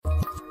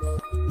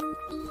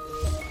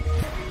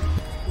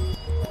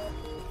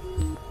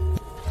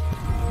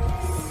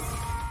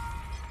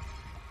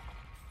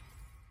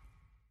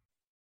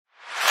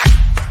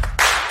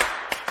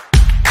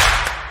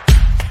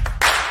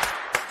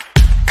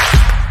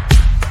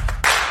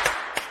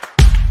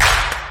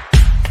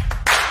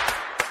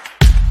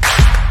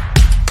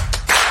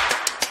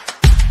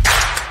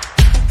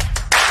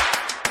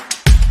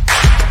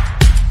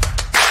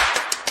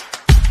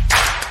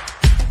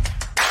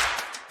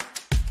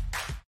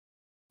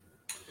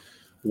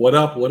What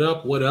up? What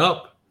up? What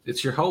up?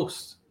 It's your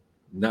host,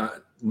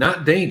 not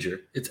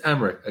Danger. It's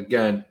Emmerich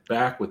again,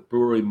 back with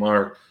Brewery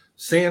Mark.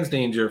 Sans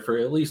Danger for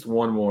at least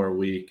one more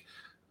week.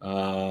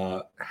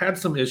 Had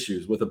some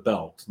issues with a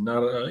belt,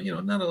 not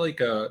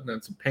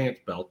some pants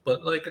belt,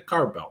 but like a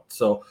car belt.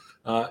 So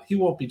he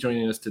won't be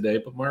joining us today.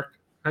 But Mark,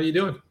 how you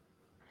doing?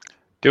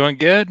 Doing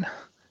good.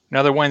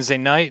 Another Wednesday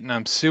night, and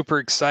I'm super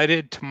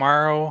excited.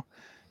 Tomorrow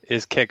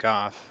is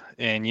kickoff,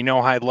 and you know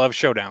I love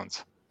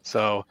showdowns.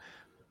 So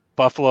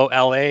Buffalo,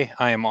 LA,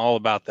 I am all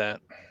about that.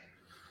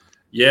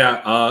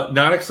 Yeah,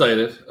 not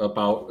excited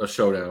about a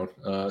showdown.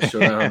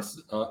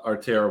 Showdowns are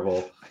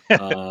terrible,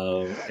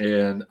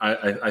 and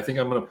I think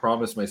I'm going to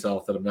promise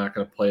myself that I'm not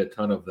going to play a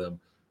ton of them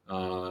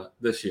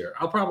this year.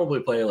 I'll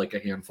probably play like a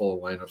handful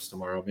of lineups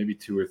tomorrow, maybe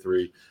two or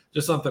three,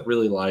 just something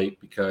really light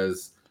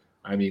because,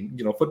 I mean,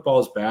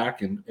 football is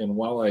back, and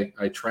while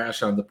I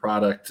trash on the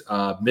product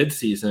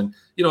mid-season,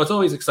 it's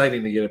always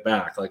exciting to get it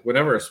back. Like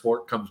whenever a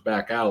sport comes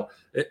back out,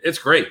 it's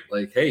great.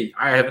 Like, hey,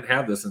 I haven't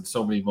had this in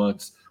so many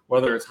months.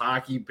 Whether it's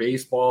hockey,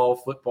 baseball,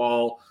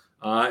 football,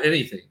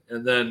 anything.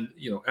 And then,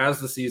 as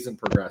the season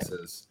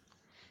progresses,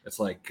 it's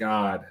like,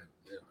 God,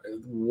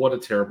 what a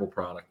terrible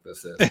product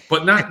this is.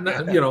 But not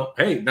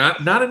hey,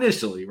 not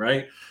initially,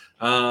 right?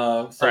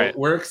 So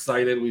We're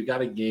excited. We've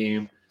got a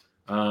game.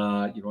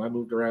 I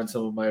moved around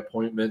some of my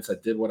appointments. I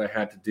did what I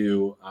had to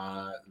do.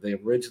 They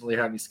originally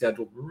had me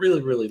scheduled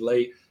really, really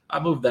late.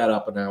 I moved that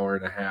up an hour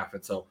and a half.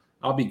 And so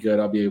I'll be good.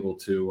 I'll be able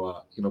to,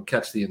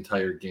 catch the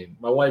entire game.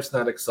 My wife's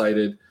not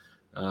excited.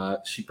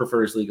 She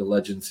prefers League of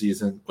Legends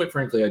season. Quite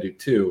frankly, I do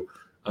too.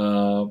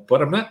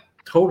 But I'm not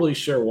totally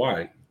sure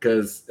why,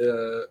 because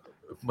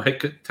my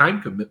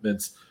time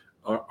commitments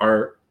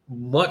are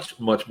much,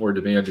 much more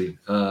demanding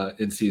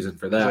in season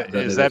for that.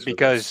 Is that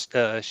because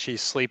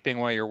she's sleeping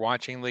while you're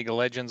watching League of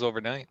Legends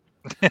overnight?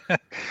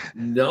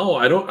 No,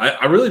 I don't.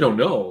 I really don't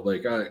know.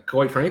 Like,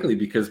 quite frankly,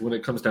 because when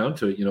it comes down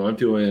to it, I'm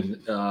doing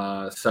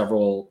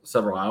several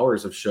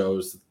hours of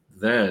shows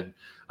then.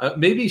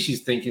 Maybe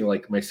she's thinking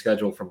like my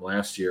schedule from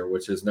last year,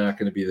 which is not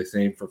going to be the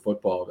same for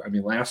football. I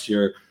mean, last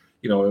year,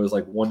 it was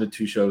like 1 to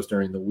 2 shows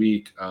during the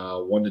week,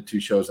 1 to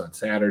 2 shows on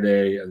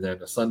Saturday, and then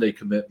a Sunday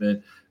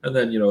commitment. And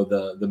then,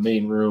 the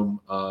main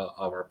room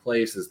of our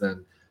place is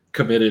then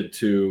committed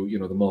to,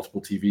 the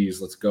multiple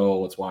TVs. Let's go,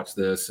 let's watch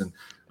this. And,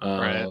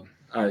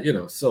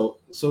 so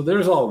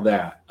there's all of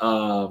that.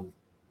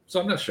 So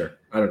I'm not sure.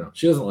 I don't know.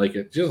 She doesn't like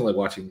it. She doesn't like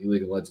watching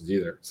League of Legends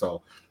either.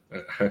 So,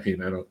 I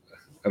mean, I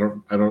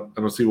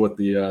don't see what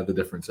the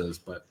difference is,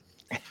 but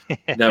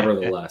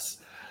nevertheless.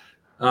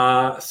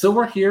 So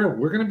we're here.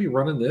 We're going to be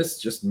running this,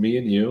 just me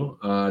and you.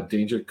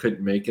 Danger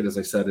couldn't make it, as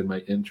I said in my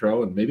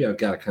intro, and maybe I've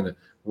got to kind of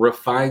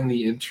refine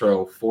the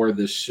intro for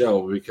this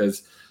show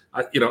because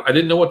I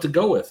didn't know what to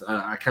go with.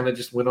 I kind of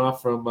just went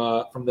off from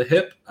the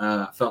hip.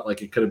 Felt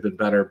like it could have been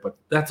better, but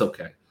that's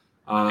okay.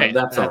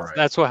 That's all right.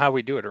 That's how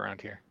we do it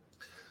around here.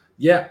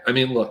 Yeah, I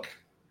mean, look,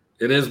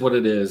 it is what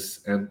it is,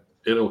 and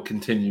it'll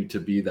continue to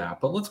be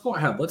that. But let's go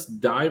ahead. Let's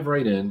dive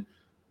right in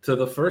to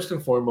the first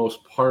and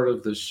foremost part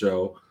of the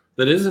show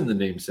that is in the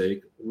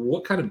namesake.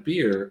 What kind of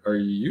beer are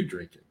you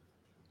drinking?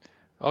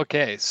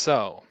 Okay,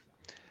 so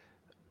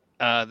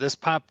this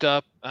popped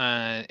up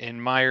in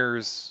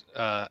Meyer's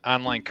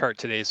online cart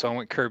today, so I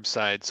went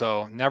curbside.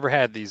 So never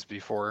had these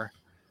before.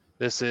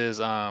 This is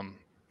a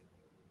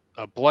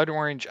Blood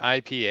Orange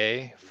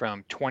IPA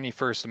from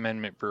 21st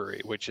Amendment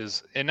Brewery, which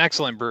is an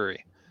excellent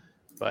brewery,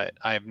 but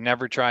I've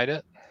never tried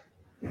it.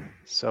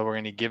 So we're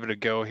going to give it a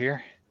go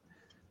here.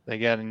 They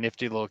got a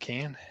nifty little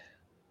can.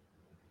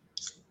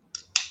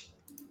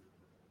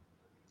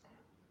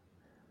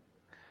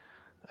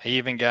 I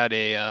even got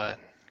a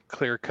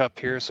clear cup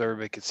here so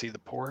everybody could see the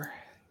pour.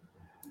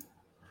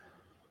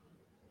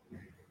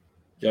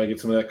 Gotta get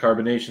some of that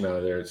carbonation out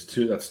of there.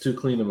 That's too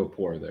clean of a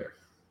pour there.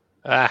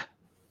 That's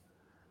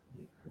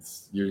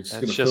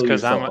just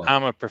because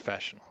I'm a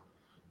professional.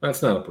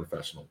 That's not a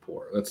professional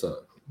pour. That's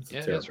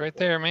it's right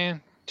there,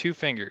 man. 2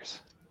 fingers.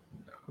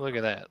 No. Look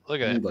at that.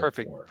 Look at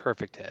that.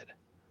 Perfect head.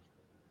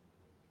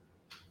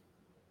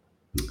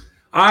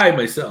 I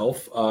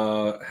myself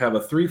have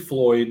a Three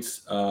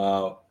Floyds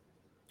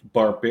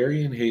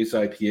Barbarian Haze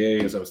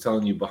IPA. As I was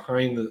telling you,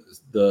 behind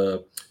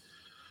the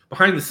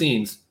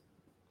scenes,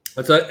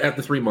 it's at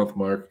the 3-month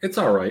mark. It's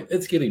all right.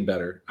 It's getting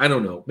better. I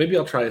don't know. Maybe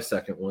I'll try a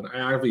second one.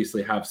 I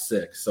obviously have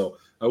 6, so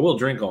I will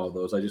drink all of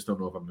those. I just don't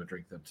know if I'm going to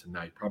drink them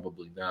tonight.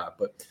 Probably not,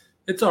 but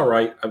it's all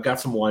right. I've got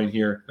some wine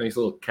here. Nice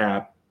little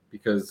cap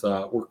because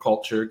we're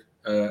cultured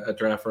at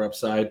Draft for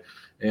Upside.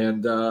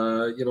 And,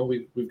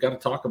 we've got to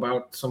talk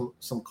about some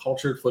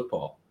cultured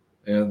football.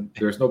 And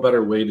there's no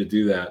better way to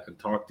do that and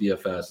talk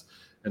DFS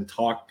and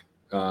talk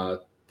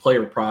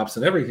player props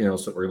and everything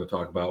else that we're going to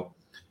talk about,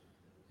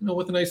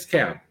 with a nice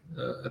cap.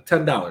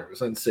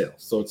 $10 on sale,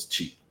 so it's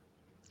cheap.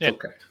 Yeah.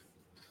 Okay.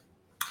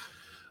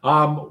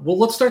 Well,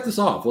 let's start this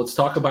off. Let's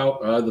talk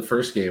about the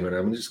first game, and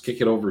I'm going to just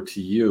kick it over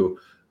to you.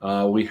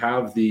 We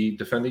have the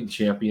defending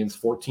champions,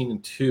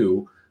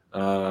 14-2.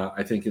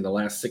 I think in the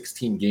last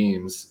 16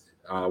 games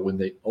when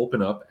they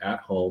open up at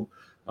home.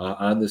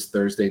 on this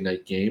Thursday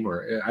night game,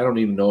 or I don't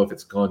even know if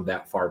it's gone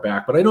that far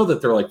back, but I know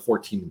that they're like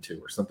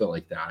 14-2 or something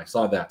like that. I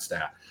saw that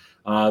stat.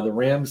 The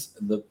Rams,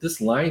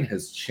 this line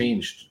has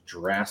changed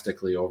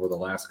drastically over the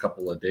last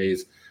couple of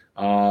days.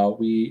 Or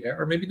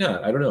maybe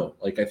not. I don't know.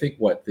 Like, I think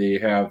they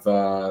have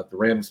the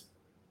Rams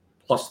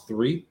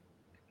 +3.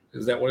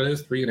 Is that what it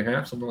is?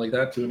 3.5, something like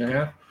that.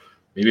 2.5.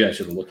 Maybe I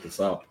should have looked this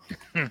up.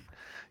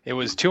 It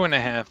was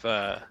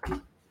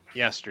 2.5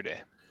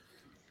 yesterday.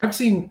 I've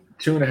seen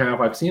 2.5.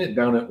 I've seen it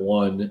down at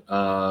 1.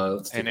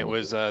 And it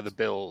was the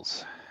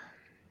Bills.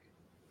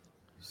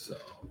 So,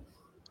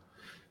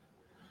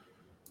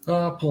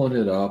 pulling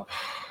it up.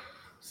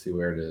 See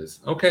where it is.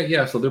 Okay,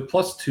 yeah. So they're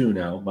 +2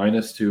 now,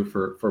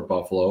 -2 for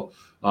Buffalo.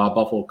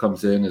 Buffalo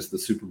comes in as the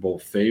Super Bowl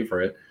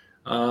favorite.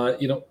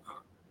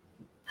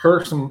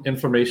 Per some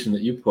information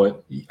that you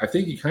put, I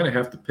think you kind of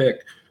have to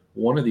pick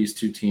one of these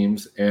two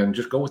teams and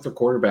just go with the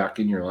quarterback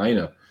in your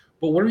lineup.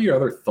 But what are your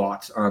other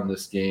thoughts on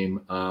this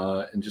game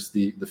and just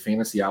the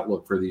fantasy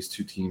outlook for these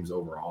two teams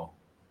overall?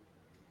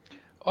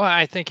 Well,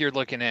 I think you're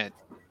looking at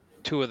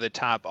two of the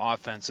top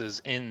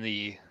offenses in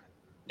the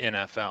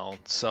NFL.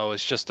 So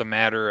it's just a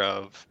matter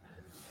of,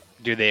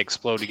 do they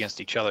explode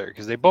against each other?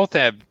 Because they both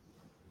have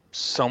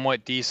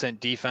somewhat decent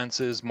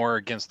defenses, more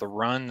against the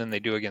run than they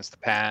do against the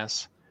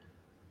pass.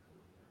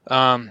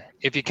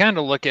 If you kind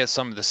of look at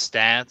some of the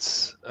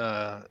stats,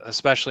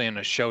 especially in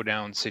a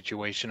showdown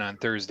situation on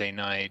Thursday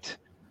night,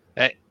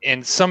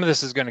 and some of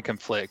this is going to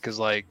conflict because,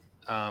 like,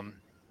 the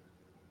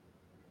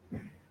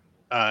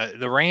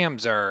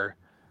Rams are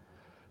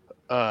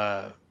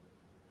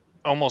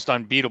almost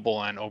unbeatable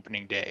on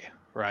opening day,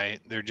 right?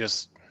 They're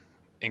just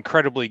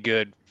incredibly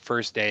good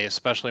first day,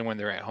 especially when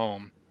they're at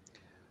home.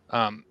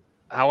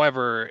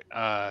 However,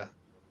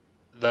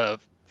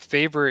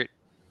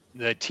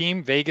 the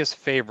team Vegas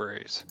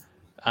favors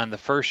on the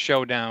first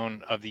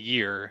showdown of the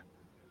year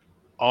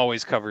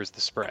always covers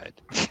the spread.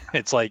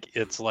 It's like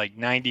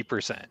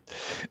 90%.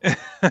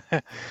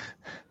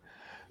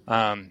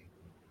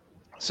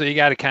 So you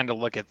got to kind of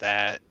look at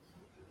that.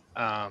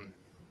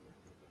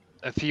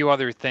 A few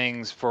other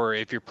things for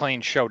if you're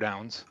playing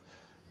showdowns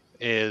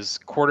is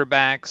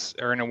quarterbacks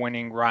are in a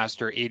winning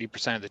roster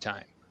 80% of the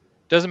time.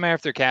 Doesn't matter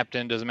if they're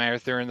captain, doesn't matter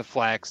if they're in the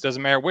flex,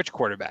 doesn't matter which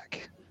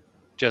quarterback.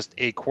 Just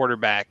a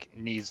quarterback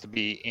needs to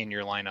be in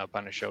your lineup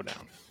on a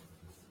showdown.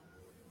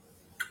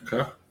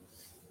 Okay.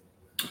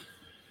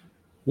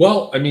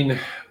 Well, I mean,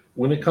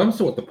 when it comes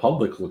to what the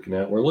public's looking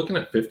at, we're looking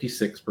at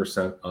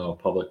 56% of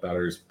public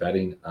bettors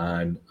betting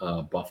on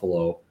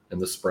Buffalo and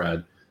the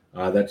spread.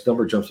 That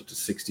number jumps up to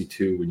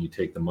 62 when you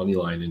take the money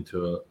line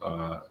into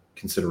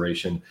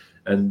consideration,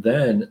 and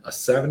then a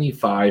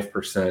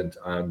 75%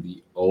 on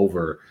the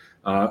over.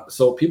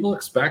 So people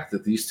expect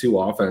that these two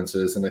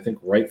offenses, and I think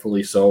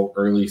rightfully so,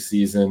 early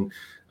season,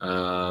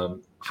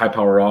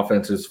 high-powered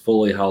offenses,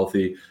 fully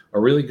healthy,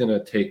 are really going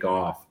to take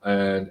off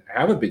and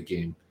have a big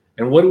game.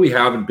 And what do we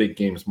have in big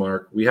games,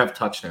 Mark? We have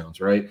touchdowns,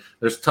 right?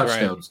 There's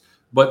touchdowns. Right.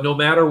 But no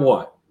matter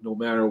what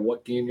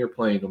game you're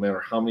playing, no matter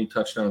how many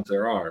touchdowns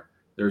there are,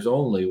 there's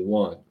only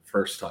one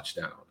first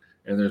touchdown,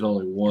 and there's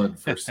only one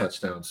first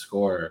touchdown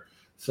scorer.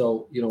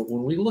 So,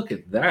 when we look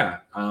at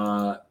that,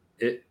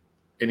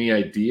 any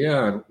idea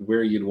on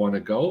where you'd want to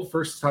go?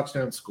 First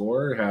touchdown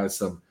scorer has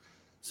some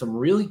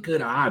really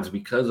good odds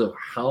because of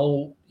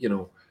how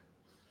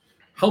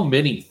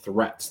many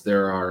threats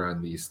there are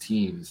on these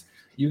teams.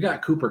 You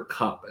got Cooper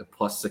Kupp at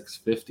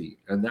 +650,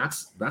 and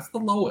that's the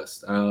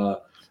lowest.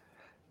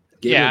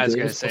 Yeah, I was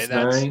going to say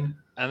that's.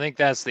 I think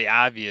that's the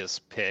obvious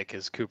pick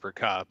is Cooper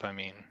Kupp. I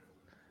mean,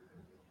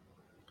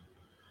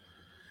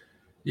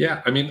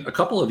 yeah, a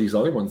couple of these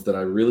other ones that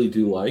I really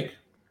do like.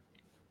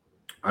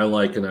 I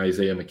like an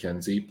Isaiah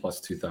McKenzie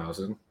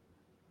 +2,000.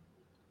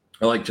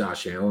 I like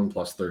Josh Allen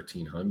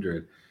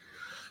 +1,300.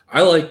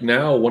 I like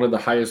now one of the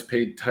highest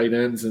paid tight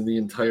ends in the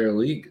entire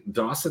league,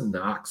 Dawson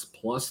Knox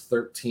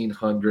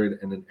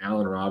 +1,300, and an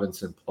Allen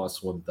Robinson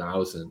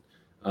 +1,000.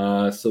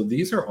 So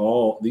these are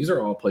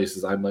all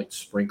places I might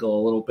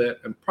sprinkle a little bit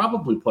and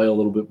probably play a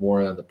little bit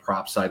more on the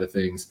prop side of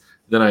things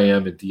than I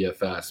am at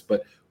DFS.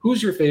 But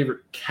who's your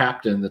favorite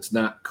captain that's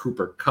not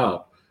Cooper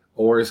Kupp?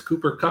 Or is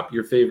Cooper Kupp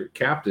your favorite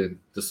captain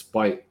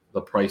despite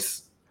the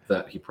price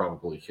that he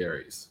probably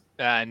carries?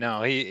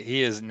 No,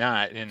 he is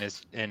not, and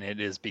it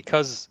is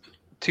because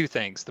two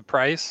things: the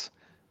price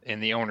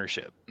and the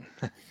ownership.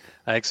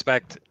 I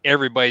expect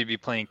everybody to be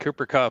playing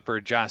Cooper Kupp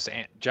or Josh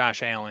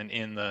Allen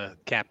in the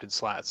captain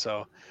slot,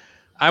 so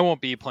I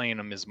won't be playing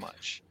them as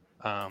much.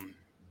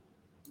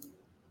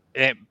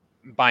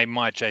 By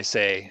much, I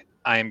say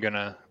I'm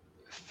gonna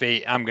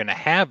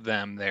have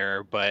them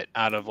there, but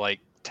out of like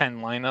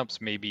 10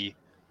 lineups, maybe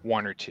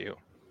one or two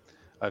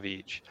of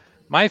each.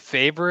 My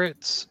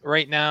favorites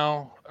right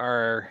now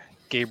are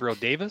Gabriel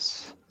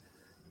Davis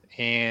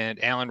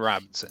and Allen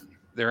Robinson.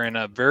 They're in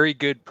a very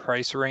good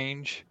price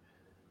range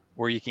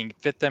where you can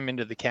fit them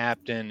into the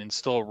captain and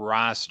still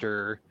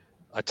roster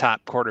a top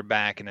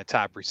quarterback and a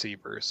top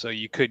receiver. So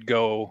you could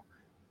go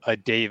a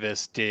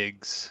Davis,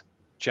 Diggs,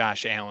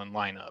 Josh Allen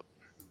lineup,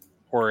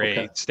 or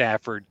a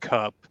Stafford,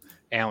 Kupp,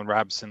 Allen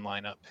Robinson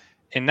lineup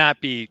and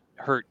not be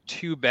hurt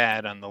too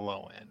bad on the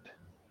low end.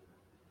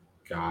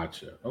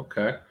 Gotcha.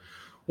 Okay.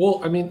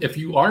 Well, I mean, if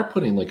you are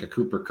putting like a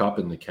Cooper Kupp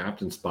in the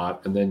captain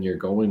spot, and then you're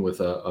going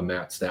with a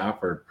Matt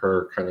Stafford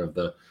per kind of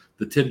the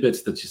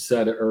tidbits that you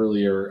said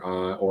earlier,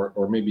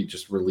 or maybe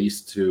just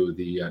released to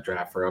the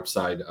Draft for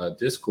Upside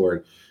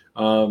Discord,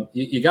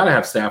 you got to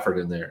have Stafford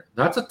in there.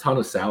 That's a ton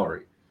of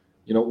salary.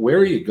 Where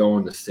are you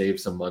going to save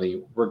some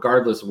money,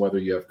 regardless of whether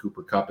you have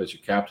Cooper Kupp as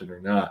your captain or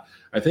not?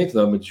 I think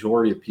the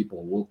majority of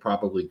people will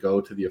probably go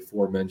to the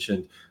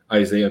aforementioned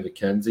Isaiah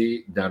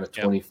McKenzie down at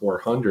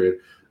 2,400.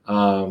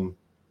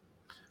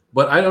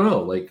 But I don't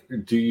know. Like,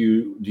 do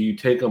you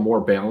take a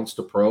more balanced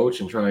approach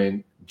and try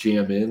and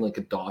jam in like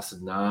a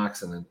Dawson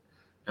Knox and an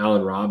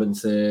Allen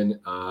Robinson?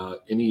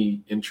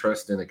 Any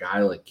interest in a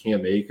guy like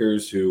Cam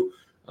Akers, who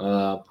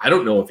I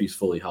don't know if he's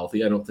fully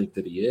healthy. I don't think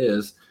that he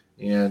is.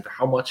 And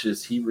how much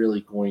is he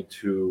really going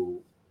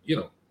to,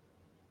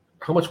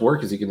 how much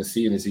work is he going to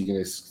see, and is he going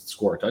to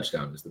score a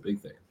touchdown is the big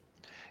thing.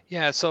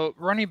 Yeah, so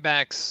running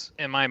backs,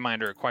 in my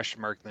mind, are a question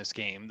mark in this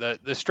game.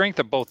 The strength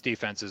of both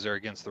defenses are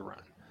against the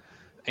run.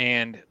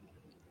 And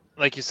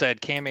like you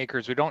said, Cam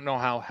Akers, we don't know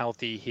how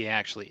healthy he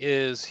actually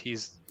is.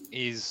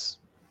 He's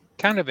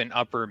kind of an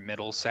upper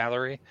middle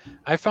salary.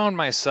 I found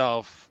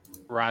myself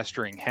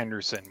rostering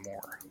Henderson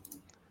more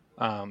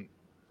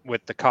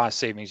with the cost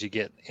savings you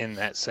get in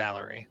that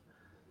salary.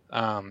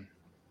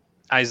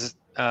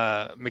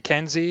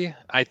 McKenzie,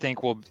 I think,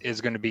 is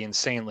going to be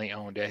insanely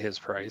owned at his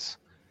price.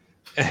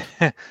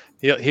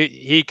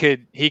 he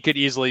could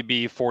easily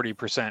be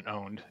 40%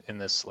 owned in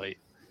this slate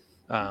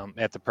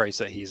at the price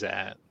that he's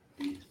at.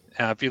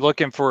 If you're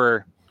looking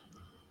for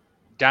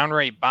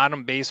downright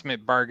bottom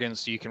basement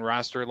bargains so you can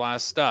roster a lot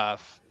of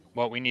stuff,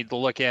 what we need to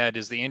look at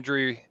is the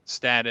injury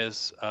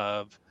status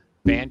of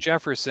Van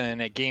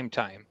Jefferson at game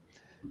time.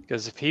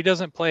 Because if he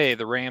doesn't play,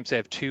 the Rams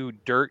have two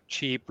dirt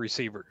cheap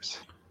receivers.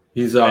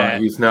 He's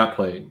not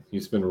playing.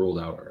 He's been ruled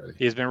out already.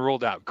 He's been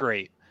ruled out.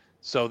 Great.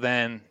 So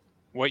then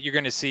what you're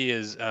going to see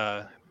is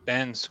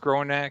Ben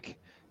Skronek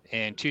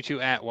and Tutu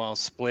Atwell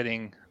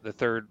splitting the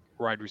third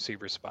wide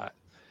receiver spot.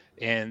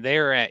 And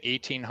they're at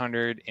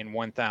 $1,800 and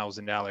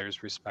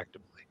 $1,000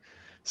 respectively.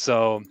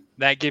 So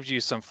that gives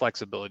you some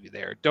flexibility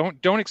there.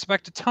 Don't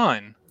expect a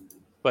ton,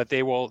 but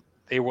they will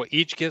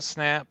each get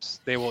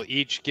snaps. They will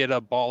each get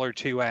a ball or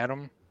two at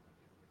them,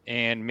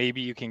 and maybe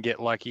you can get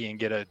lucky and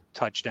get a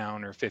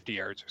touchdown or 50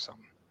 yards or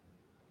something.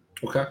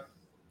 Okay.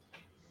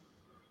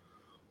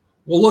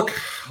 Well, look,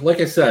 like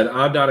I said,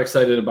 I'm not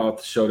excited about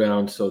the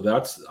showdown, so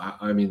that's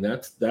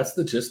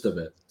the gist of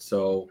it.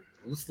 So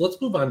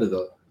let's move on to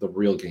the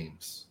real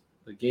games,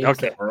 the games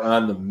that are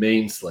on the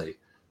main slate.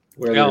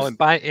 And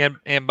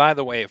by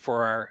the way,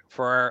 for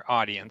our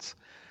audience,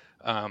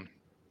 I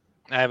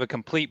have a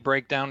complete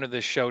breakdown of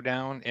this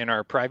showdown in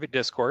our private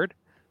Discord.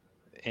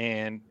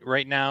 And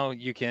right now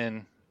you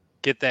can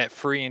get that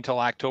free until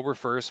October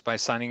 1st by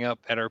signing up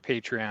at our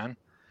Patreon.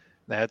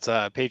 That's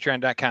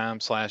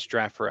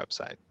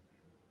patreon.com/draftforupside.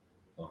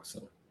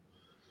 Awesome.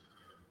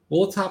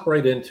 Well, let's hop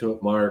right into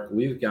it, Mark.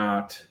 We've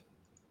got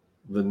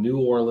the New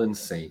Orleans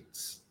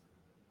Saints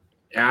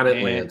at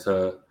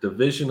Atlanta,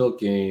 divisional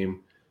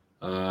game.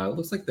 It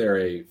looks like they're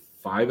a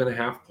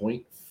 5.5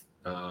 point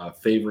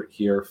favorite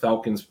here.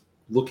 Falcons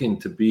looking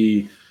to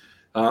be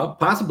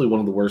possibly one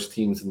of the worst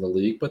teams in the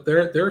league, but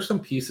there are some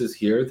pieces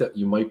here that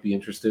you might be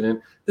interested in.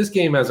 This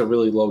game has a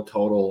really low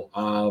total.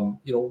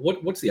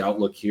 What's the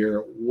outlook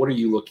here? What are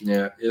you looking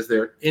at? Is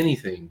there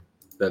anything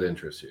that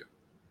interests you?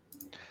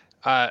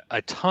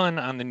 A ton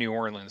on the New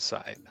Orleans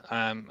side.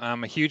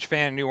 I'm a huge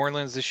fan of New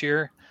Orleans this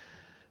year.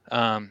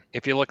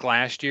 If you look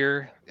last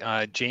year,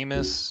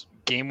 Jameis,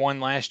 game one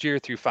last year,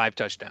 threw 5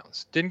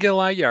 touchdowns. Didn't get a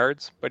lot of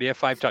yards, but he had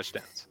 5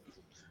 touchdowns.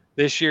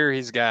 This year,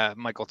 he's got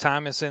Michael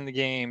Thomas in the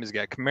game. He's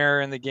got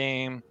Kamara in the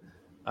game.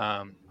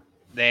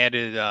 They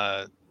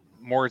added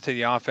more to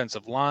the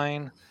offensive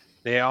line.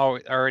 They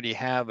already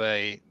have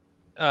a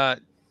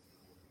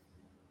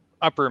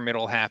upper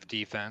middle half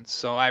defense.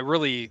 So I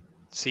really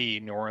see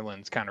New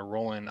Orleans kind of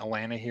rolling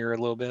Atlanta here a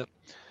little bit.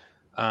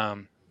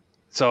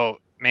 So,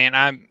 man,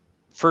 I'm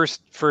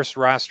first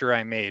roster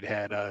I made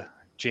had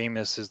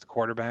Jameis as the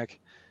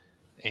quarterback,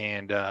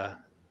 and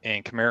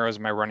Kamara is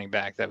my running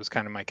back. That was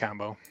kind of my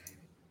combo.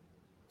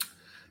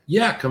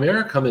 Yeah,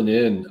 Kamara coming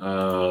in,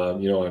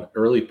 on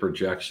early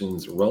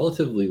projections,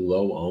 relatively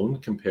low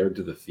owned compared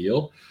to the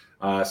field.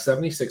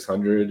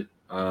 7,600.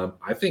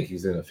 I think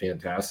he's in a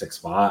fantastic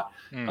spot,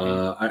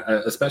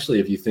 especially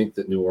if you think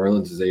that New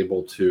Orleans is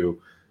able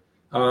to,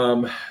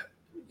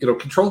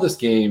 control this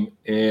game.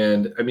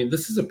 And I mean,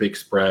 this is a big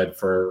spread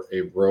for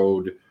a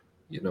road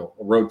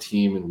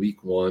team in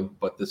week 1.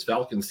 But this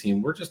Falcons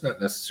team, we're just not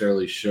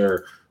necessarily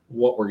sure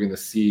what we're going to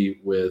see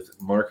with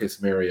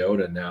Marcus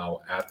Mariota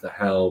now at the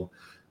helm.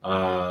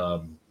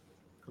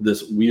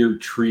 This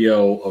weird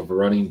trio of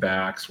running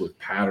backs with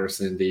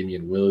Patterson,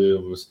 Damian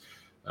Williams,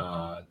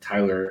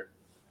 Tyler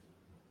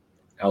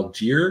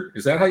Algier.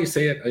 Is that how you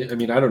say it? I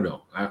mean, I don't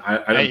know.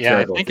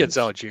 I think it's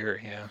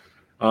Algier. Yeah.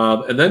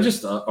 And then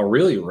just a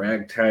really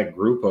ragtag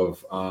group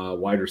of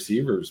wide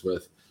receivers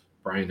with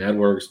Brian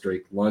Edwards,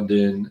 Drake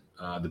London,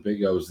 the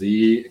Big OZ,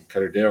 and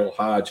Daryl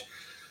Hodge.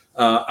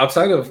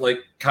 Outside of like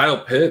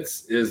Kyle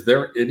Pitts, is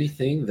there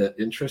anything that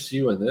interests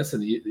you in this?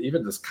 And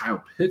even does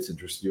Kyle Pitts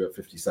interest you at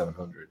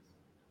 5,700?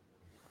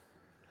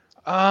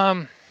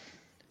 I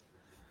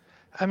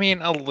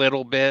mean, a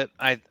little bit.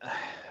 I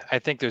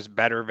think there's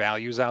better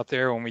values out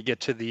there. When we get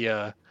to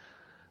the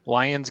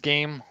Lions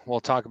game, we'll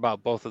talk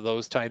about both of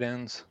those tight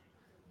ends,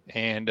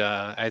 and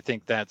I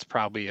think that's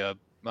probably a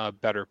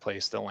better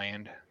place to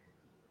land.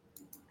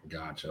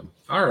 Gotcha.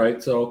 All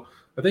right, so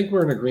I think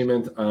we're in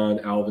agreement on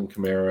Alvin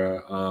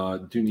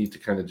Kamara. Do need to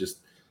kind of just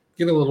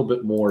get a little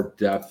bit more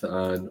depth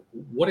on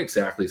what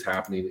exactly is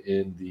happening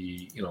in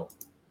the,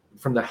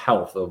 from the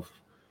health of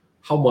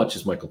how much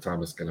is Michael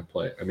Thomas going to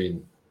play. I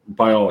mean,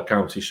 by all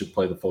accounts, he should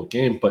play the full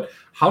game, but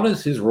how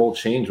does his role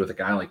change with a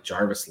guy like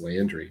Jarvis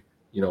Landry,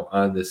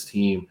 on this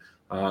team,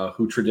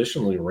 who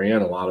traditionally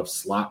ran a lot of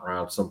slot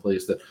routes,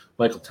 someplace that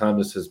Michael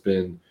Thomas has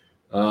been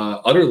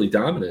utterly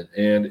dominant?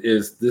 And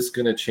is this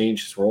going to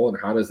change his role? And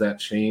how does that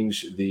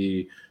change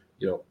the,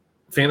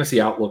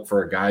 fantasy outlook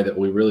for a guy that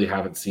we really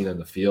haven't seen on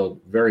the field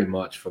very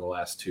much for the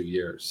last 2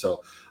 years?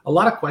 So a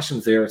lot of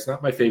questions there. It's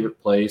not my favorite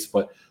place,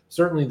 but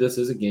certainly this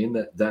is a game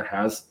that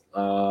has,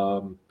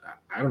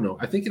 I don't know.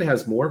 I think it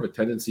has more of a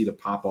tendency to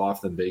pop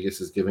off than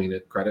Vegas is giving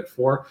it credit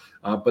for,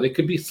 but it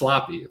could be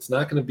sloppy. It's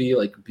not going to be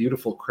like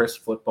beautiful,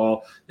 crisp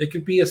football. It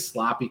could be a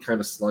sloppy kind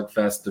of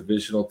slugfest,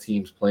 divisional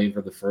teams playing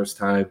for the first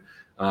time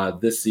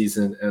this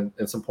season,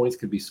 and some points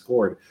could be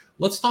scored.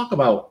 Let's talk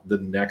about the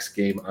next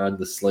game on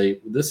the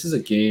slate. This is a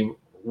game,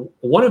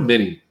 one of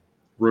many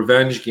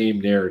revenge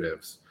game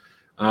narratives.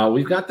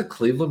 We've got the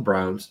Cleveland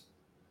Browns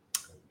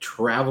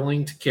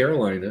traveling to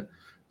Carolina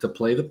to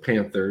play the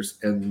Panthers,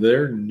 and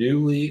their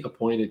newly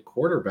appointed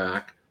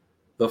quarterback,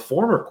 the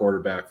former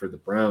quarterback for the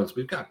Browns.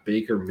 We've got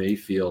Baker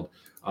Mayfield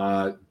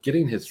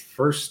getting his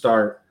first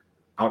start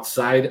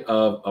outside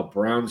of a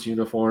Browns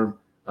uniform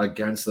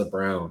against the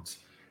Browns.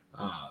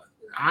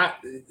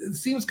 It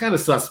seems kind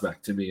of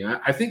suspect to me.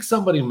 I think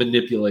somebody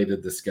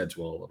manipulated the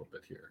schedule a little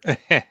bit here.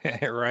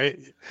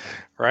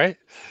 Right.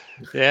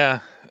 Yeah.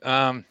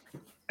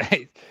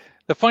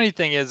 The funny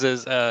thing is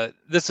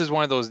this is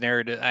one of those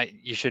narratives.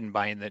 You shouldn't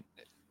buy in that.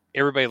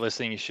 Everybody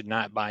listening, you should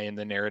not buy in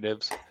the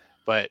narratives,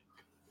 but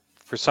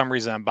for some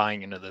reason I'm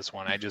buying into this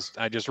one. I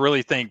just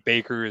really think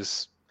Baker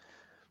is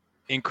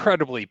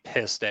incredibly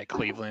pissed at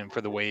Cleveland for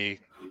the way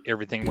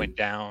everything went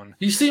down.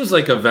 He seems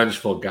like a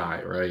vengeful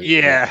guy, right?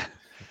 Yeah.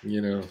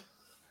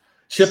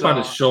 Chip on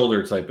his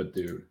shoulder type of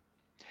dude.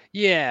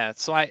 Yeah.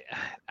 So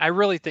I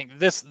really think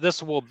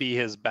this will be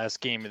his best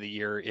game of the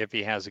year if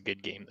he has a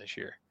good game this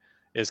year,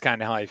 is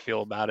kind of how I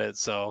feel about it.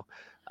 So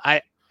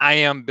I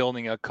am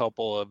building a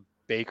couple of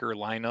Baker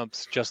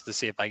lineups just to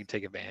see if I can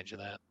take advantage of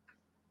that.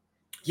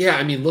 Yeah,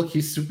 I mean, look,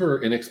 he's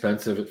super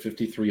inexpensive at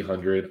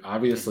 5,300.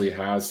 Obviously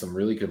has some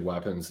really good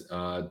weapons.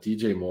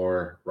 DJ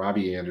Moore,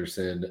 Robbie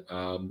Anderson,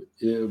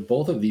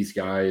 both of these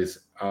guys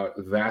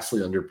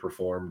vastly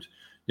underperformed,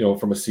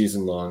 from a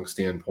season-long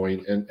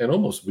standpoint and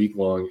almost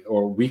week-long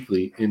or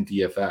weekly in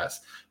DFS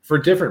for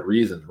different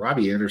reasons.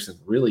 Robbie Anderson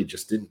really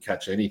just didn't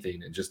catch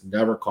anything and just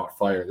never caught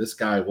fire. This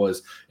guy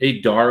was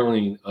a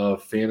darling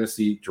of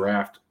fantasy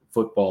draft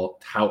football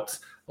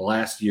touts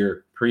last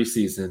year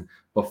preseason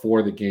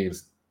before the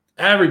games.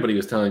 Everybody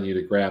was telling you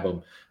to grab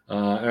him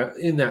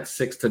in that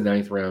 6th to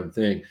 9th round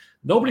thing.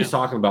 Nobody's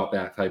talking about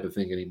that type of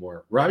thing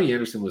anymore. Robbie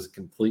Anderson was a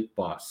complete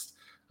bust.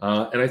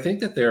 And I think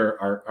that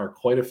there are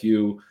quite a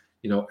few,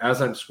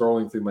 as I'm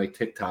scrolling through my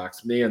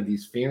TikToks, man,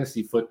 these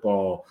fantasy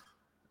football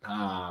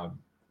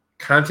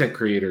content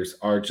creators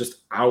are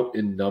just out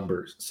in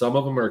numbers. Some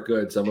of them are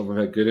good. Some of them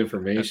have good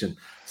information.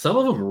 Some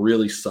of them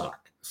really suck.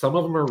 Some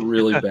of them are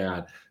really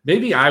bad.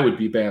 Maybe I would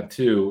be bad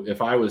too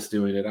if I was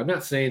doing it. I'm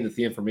not saying that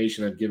the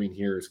information I'm giving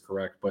here is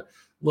correct, but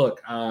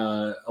look,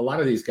 a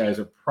lot of these guys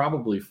are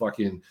probably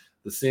fucking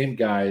the same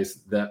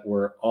guys that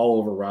were all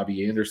over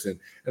Robbie Anderson.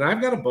 And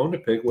I've got a bone to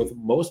pick with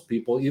most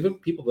people, even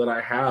people that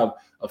I have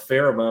a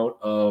fair amount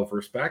of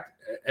respect.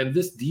 And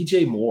this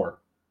DJ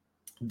Moore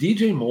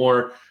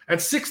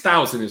at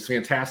 6,000 is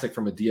fantastic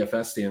from a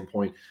DFS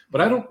standpoint,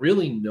 but I don't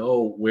really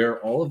know where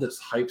all of this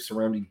hype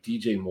surrounding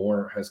DJ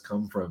Moore has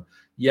come from.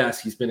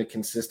 Yes, he's been a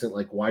consistent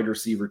wide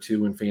receiver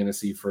 2 in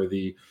fantasy for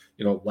the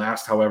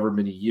last however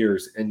many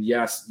years. And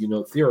yes,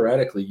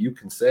 theoretically you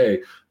can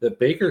say that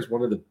Baker's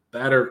one of the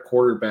better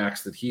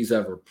quarterbacks that he's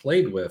ever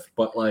played with.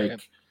 But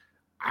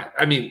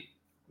I mean,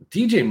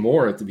 DJ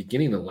Moore at the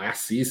beginning of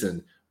last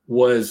season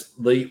was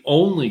the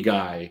only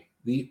guy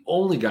Sam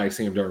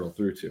Darnold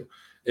threw to.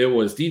 It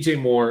was DJ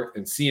Moore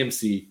and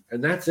CMC,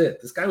 and that's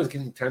it. This guy was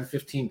getting 10,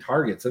 15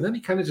 targets, and then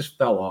he kind of just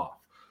fell off.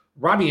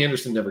 Robbie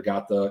Anderson never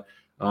got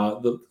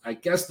I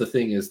guess the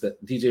thing is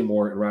that DJ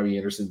Moore and Robbie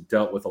Anderson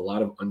dealt with a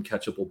lot of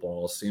uncatchable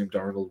balls. Sam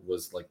Darnold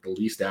was the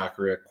least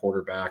accurate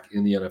quarterback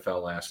in the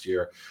NFL last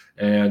year.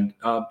 And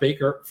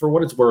Baker, for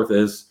what it's worth,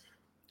 is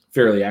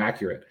fairly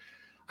accurate.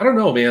 I don't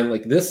know, man.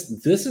 Like this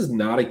is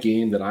not a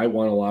game that I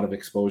want a lot of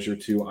exposure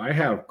to. I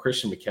have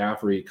Christian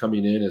McCaffrey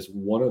coming in as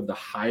one of the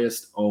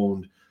highest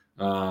owned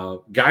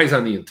guys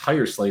on the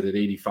entire slate at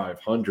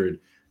 8,500.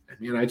 And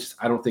man,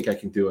 I don't think I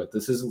can do it.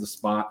 This isn't the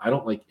spot. I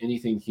don't like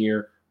anything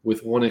here,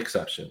 with one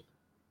exception: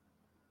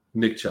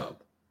 Nick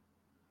Chubb.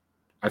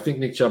 I think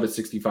Nick Chubb at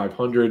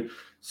 6,500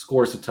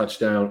 scores a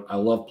touchdown. I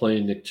love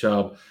playing Nick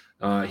Chubb.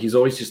 He's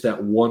always just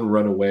that one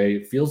run away.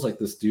 It feels like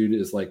this dude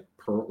is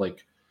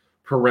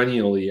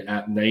perennially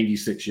at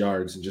 96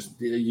 yards, and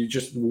you're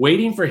just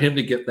waiting for him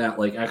to get that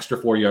like extra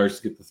 4 yards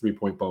to get the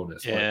 3-point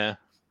bonus. Yeah.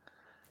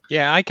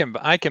 Yeah, I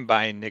can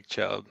buy Nick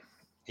Chubb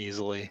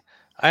easily.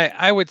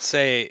 I would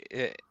say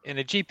in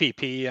a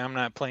GPP, I'm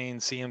not playing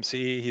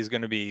CMC. He's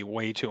going to be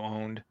way too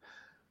owned.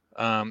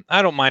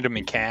 I don't mind him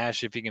in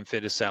cash if you can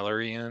fit his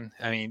salary in.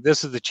 I mean,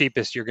 this is the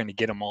cheapest you're going to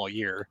get him all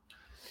year.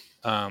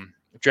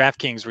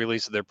 DraftKings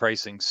releases their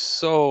pricing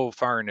so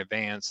far in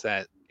advance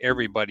that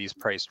everybody's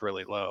priced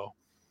really low.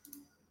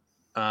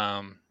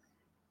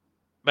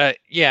 But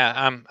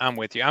yeah, I'm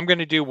with you. I'm going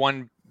to do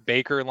one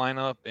Baker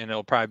lineup, and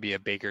it'll probably be a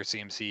Baker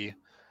CMC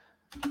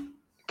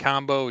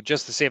combo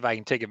just to see if I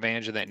can take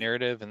advantage of that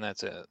narrative, and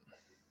that's it.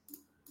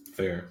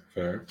 Fair.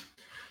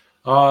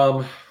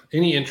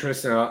 Any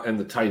interest in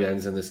the tight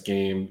ends in this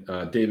game?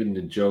 David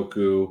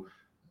Njoku,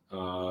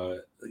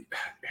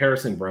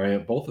 Harrison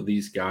Bryant, both of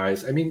these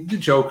guys. I mean,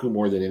 Njoku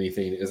more than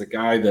anything is a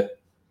guy that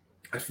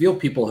I feel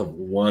people have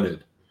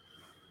wanted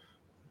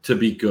to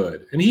be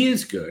good, and he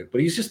is good, but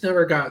he's just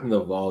never gotten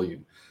the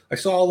volume. I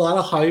saw a lot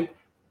of hype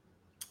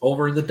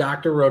over in the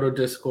Dr. Roto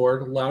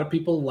Discord. A lot of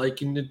people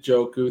liking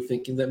Njoku,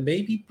 thinking that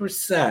maybe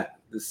Brissett,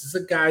 this is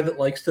a guy that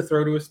likes to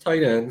throw to his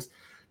tight ends,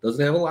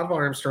 doesn't have a lot of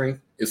arm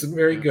strength, isn't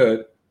very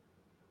good.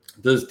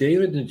 Does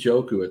David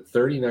Njoku at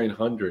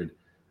 3,900,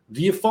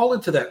 do you fall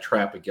into that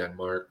trap again,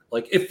 Mark?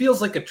 Like, it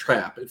feels like a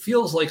trap. It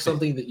feels like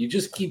something that you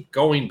just keep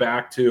going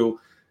back to,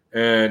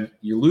 and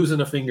you're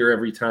losing a finger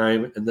every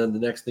time, and then the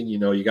next thing you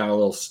know, you got a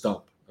little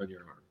stump on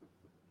your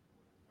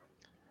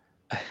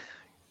arm.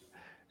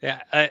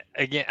 Yeah,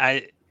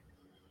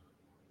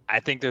 I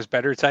think there's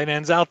better tight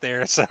ends out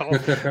there. So,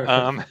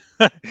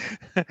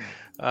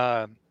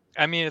 I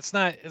mean, it's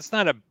not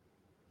a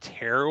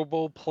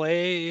terrible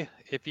play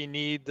if you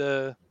need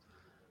the.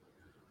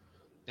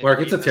 Mark,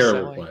 it's a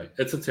terrible play.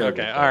 It's a terrible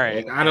play. All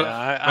right. Like, I don't.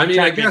 I mean,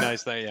 I guess.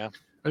 Nice there, yeah.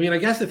 I mean, I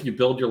guess if you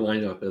build your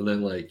lineup and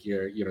then like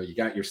you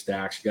got your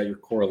stacks, you got your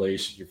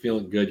correlation, you're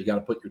feeling good, you got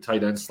to put your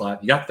tight end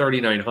slot, you got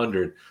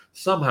 3,900.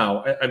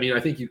 Somehow, I mean, I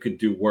think you could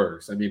do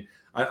worse. I mean,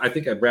 I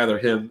think I'd rather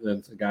him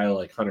than a guy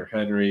like Hunter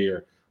Henry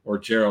or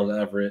Gerald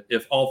Everett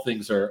if all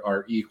things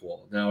are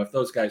equal. Now, if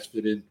those guys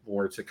fit in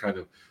more to kind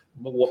of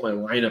what my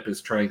lineup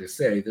is trying to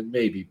say, then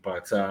maybe.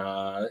 But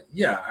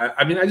yeah,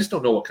 I mean, I just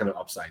don't know what kind of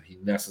upside he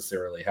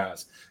necessarily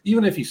has.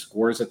 Even if he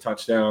scores a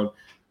touchdown,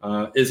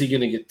 is he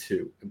going to get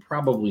two? And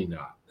probably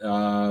not.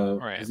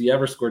 Right. Has he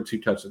ever scored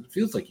 2 touchdowns? It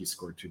feels like he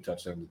scored 2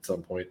 touchdowns at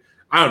some point.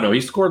 I don't know.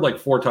 He scored like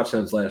 4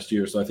 touchdowns last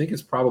year, so I think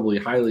it's probably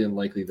highly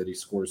unlikely that he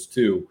scores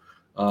 2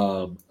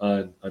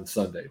 on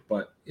Sunday.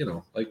 But,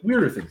 like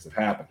weirder things have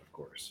happened, of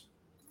course.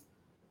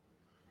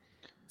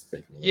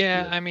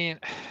 Yeah, I mean,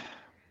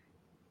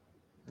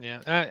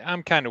 yeah,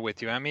 I'm kind of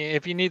with you. I mean,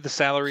 if you need the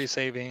salary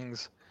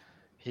savings,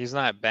 he's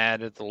not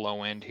bad at the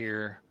low end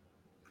here.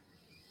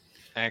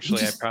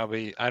 Actually,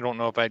 I don't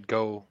know if I'd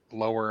go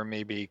lower,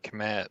 maybe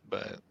Kmet,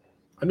 but.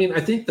 I mean, I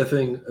think the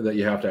thing that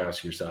you have to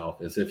ask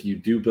yourself is if you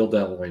do build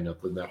that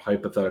lineup in that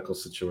hypothetical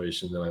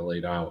situation that I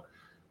laid out,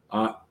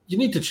 you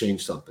need to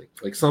change something.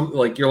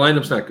 Like your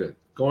lineup's not good.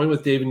 Going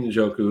with David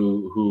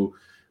Njoku, who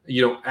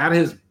at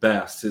his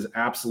best, his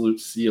absolute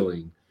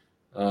ceiling,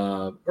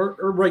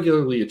 or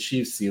regularly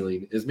achieved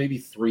ceiling is maybe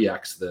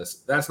 3x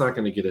this. That's not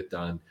going to get it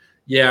done.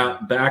 Yeah,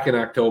 back in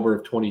October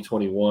of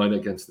 2021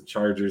 against the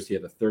Chargers, he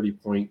had a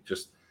 30-point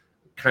just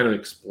kind of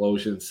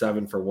explosion,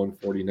 7 for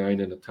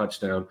 149 and a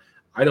touchdown.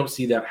 I don't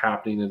see that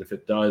happening, and if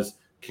it does,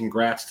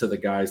 congrats to the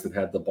guys that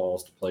had the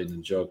balls to play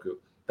Njoku.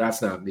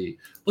 That's not me.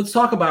 Let's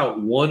talk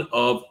about one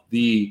of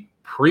the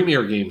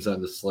premier games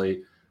on the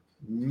slate.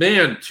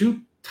 Man,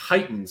 2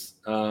 Titans,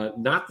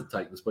 not the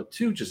Titans, but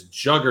 2 just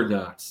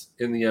juggernauts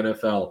in the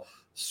NFL.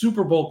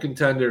 Super Bowl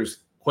contenders,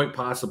 quite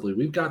possibly.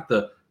 We've got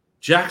the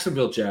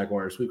Jacksonville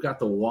Jaguars. We've got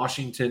the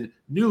Washington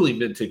newly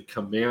minted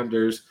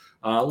Commanders.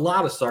 A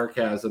lot of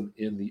sarcasm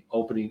in the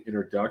opening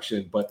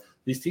introduction, but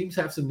these teams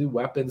have some new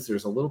weapons.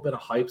 There's a little bit of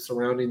hype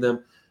surrounding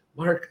them.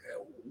 Mark,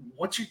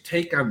 what's your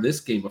take on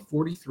this game? A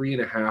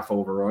 43.5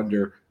 over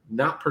under,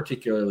 not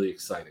particularly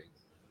exciting.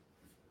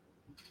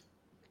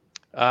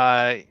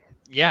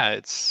 Yeah,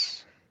 it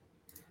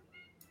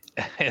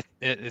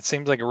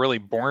seems like a really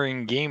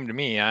boring game to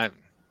me. I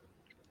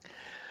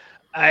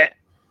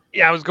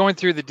was going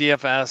through the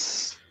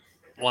DFS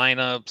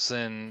lineups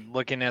and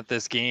looking at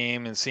this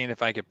game and seeing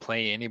if I could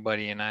play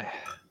anybody, and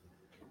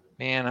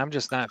I'm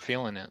just not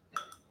feeling it.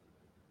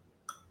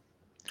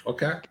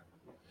 Okay.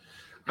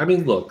 I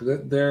mean, look,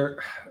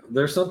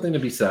 there's something to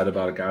be said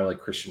about a guy like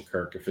Christian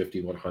Kirk at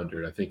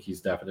 5,100. I think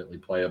he's definitely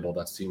playable.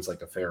 That seems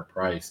like a fair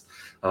price.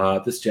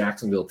 This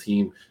Jacksonville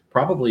team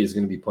probably is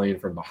going to be playing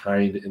from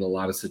behind in a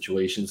lot of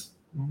situations.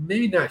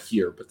 Maybe not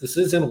here, but this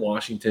is in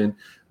Washington.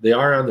 They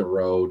are on the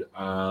road.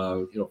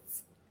 I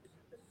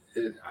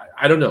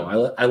don't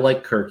know. I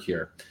like Kirk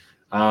here.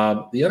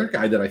 The other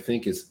guy that I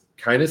think is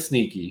kind of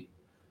sneaky,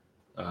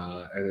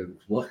 and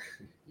look,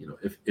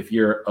 if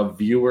you're a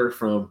viewer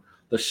from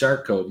the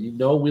Shark Code,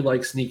 we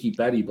like Sneaky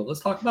Betty, but let's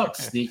talk about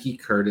Sneaky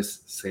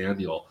Curtis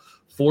Samuel,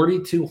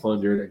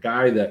 4,200, a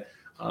guy that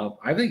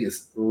I think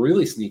is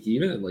really sneaky,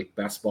 even in like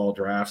best ball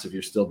drafts. If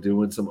you're still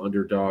doing some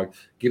underdog,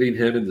 getting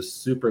him in the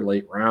super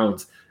late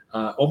rounds.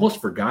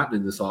 Almost forgotten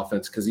in this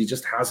offense because he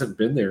just hasn't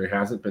been there. He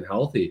hasn't been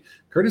healthy.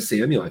 Curtis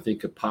Samuel, I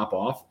think, could pop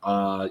off,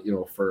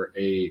 for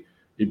a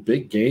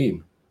big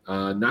game,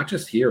 not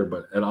just here,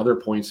 but at other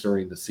points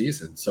during the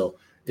season. So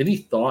any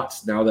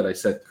thoughts now that I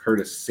said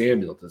Curtis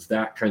Samuel? Does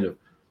that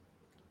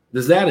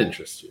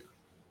interest you?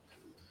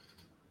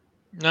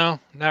 No,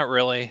 not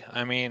really.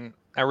 I mean,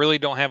 I really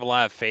don't have a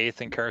lot of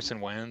faith in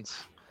Carson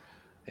Wentz.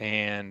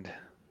 And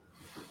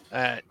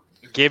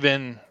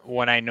given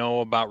what I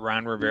know about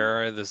Ron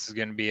Rivera, this is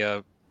going to be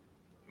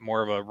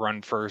more of a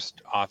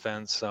run-first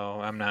offense.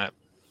 So I'm not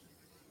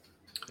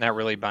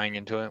really buying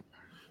into it.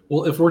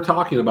 Well, if we're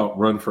talking about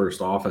run-first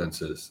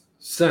offenses,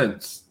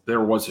 since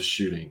there was a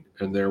shooting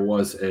and there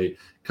was a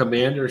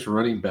Commanders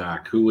running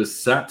back who was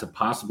set to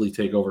possibly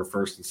take over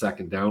first and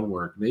second down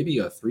work, maybe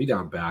a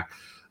 3-down back,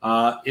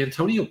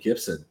 Antonio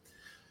Gibson.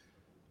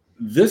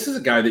 This is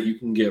a guy that you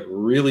can get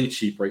really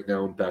cheap right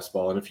now in best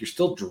ball. And if you're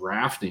still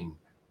drafting,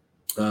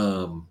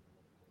 your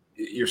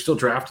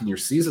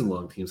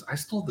season-long teams. I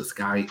stole this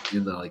guy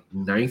in the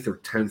 9th or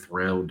 10th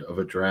round of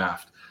a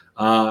draft.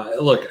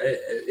 Look,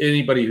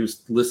 anybody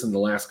who's listened the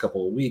last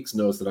couple of weeks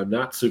knows that I'm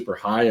not super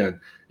high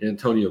on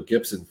Antonio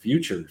Gibson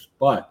futures,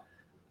 but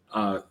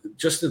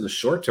just in the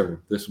short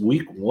term, this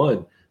week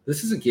 1,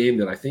 this is a game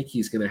that I think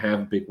he's going to have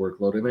a big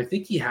workload, and I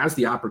think he has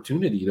the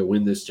opportunity to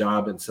win this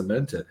job and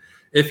cement it.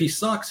 If he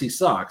sucks, he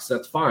sucks.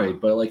 That's fine.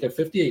 But at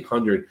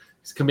 5,800,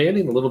 he's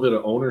commanding a little bit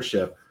of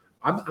ownership.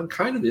 I'm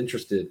kind of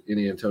interested in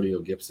Antonio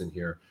Gibson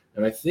here.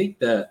 And I think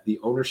that the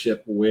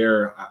ownership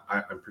where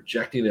I'm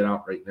projecting it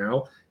out right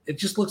now, it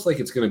just looks like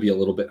it's going to be a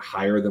little bit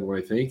higher than what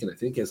I think. And I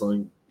think as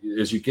long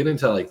as you get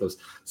into those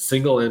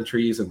single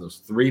entries and those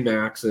 3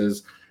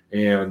 maxes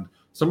and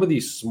some of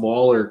these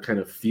smaller kind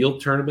of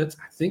field tournaments,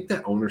 I think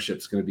that ownership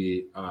is going to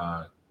be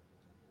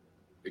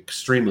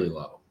extremely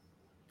low,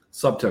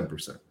 sub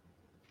 10%.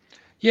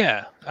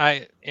 Yeah,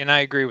 I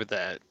agree with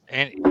that.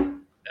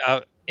 And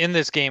in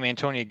this game,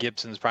 Antonio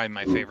Gibson is probably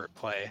my favorite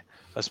play,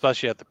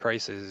 especially at the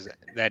prices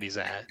that he's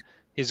at.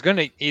 He's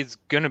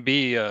gonna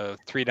be a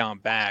 3-down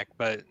back,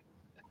 but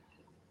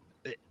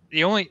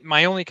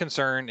my only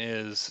concern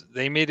is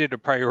they made it a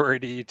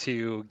priority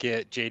to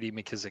get J.D.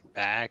 McKissic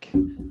back,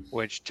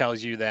 which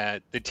tells you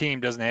that the team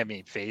doesn't have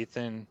any faith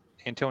in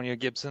Antonio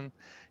Gibson.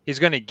 He's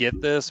going to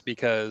get this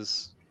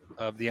because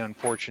of the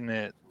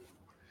unfortunate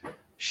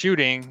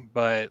shooting,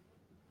 but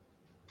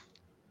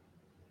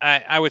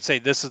I would say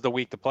this is the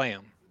week to play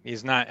him.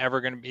 He's not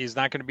going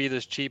to be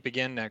this cheap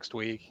again next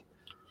week.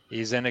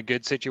 He's in a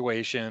good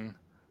situation.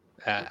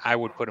 I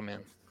would put him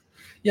in.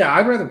 Yeah,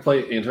 I'd rather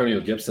play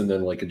Antonio Gibson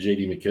than a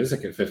J.D.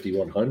 McKissic at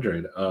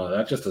 5,100.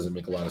 That just doesn't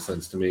make a lot of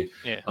sense to me.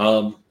 Yeah.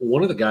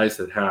 One of the guys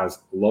that has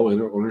low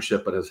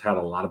ownership but has had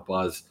a lot of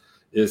buzz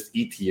is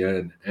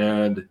ETN.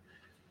 And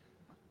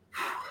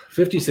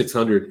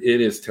 5,600, it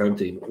is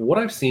tempting. What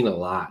I've seen a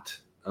lot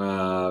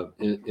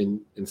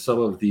in some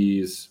of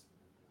these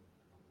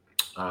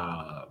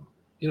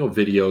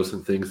videos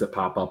and things that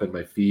pop up in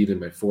my feed and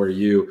my For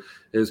You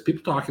is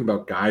people talking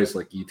about guys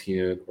like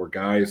ETN or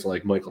guys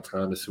like Michael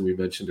Thomas, who we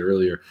mentioned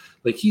earlier.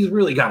 He's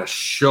really got to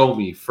show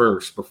me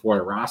first before I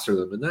roster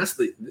them. And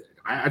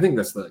I think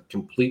that's the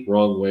complete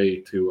wrong way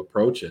to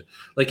approach it.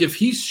 If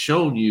he's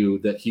shown you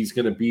that he's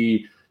going to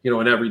be,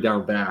 an every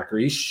down back, or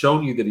he's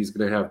shown you that he's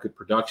going to have good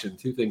production,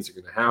 2 things are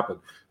going to happen.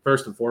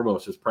 First and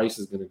foremost, his price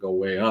is going to go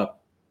way up.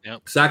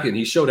 Yep. Second,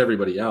 he showed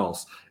everybody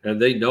else, and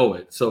they know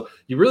it. So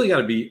you really got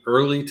to be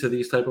early to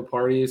these type of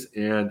parties.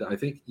 And I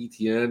think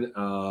ETN,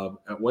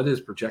 at what his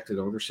projected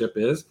ownership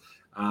is,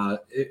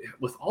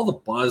 with all the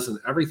buzz and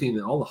everything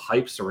and all the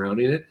hype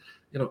surrounding it,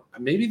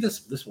 maybe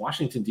this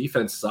Washington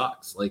defense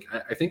sucks.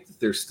 I think that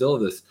there's still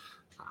this.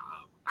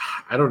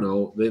 I don't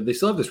know. They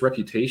still have this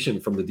reputation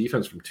from the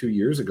defense from 2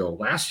 years ago.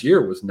 Last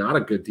year was not a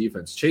good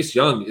defense. Chase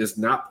Young is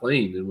not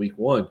playing in week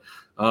 1.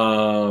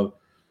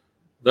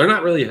 They're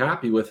not really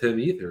happy with him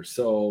either.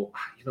 So,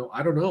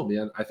 I don't know,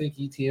 man. I think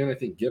ETN, I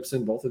think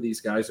Gibson, both of these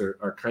guys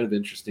are kind of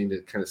interesting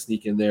to kind of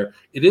sneak in there.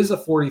 It is a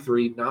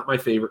 43, not my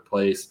favorite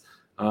place.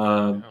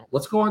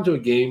 Let's go on to a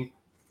game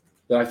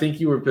that I think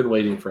you have been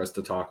waiting for us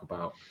to talk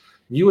about.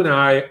 You and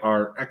I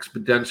are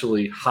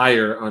exponentially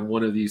higher on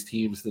one of these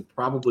teams than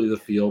probably the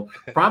field,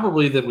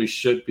 probably than we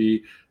should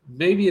be.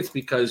 Maybe it's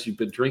because you've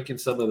been drinking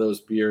some of those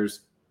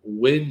beers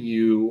when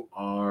you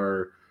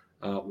are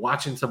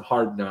watching some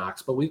Hard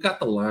Knocks, but we've got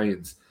the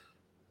Lions.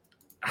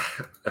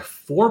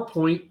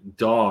 4-point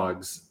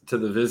dogs to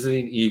the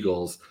visiting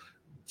Eagles.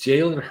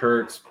 Jalen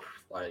Hurts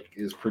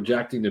is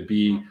projecting to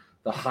be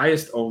the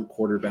highest owned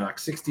quarterback,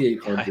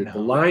 6,800. The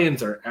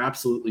Lions are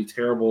absolutely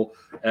terrible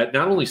at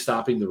not only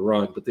stopping the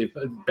run, but they've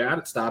been bad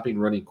at stopping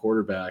running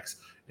quarterbacks.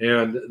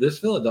 And this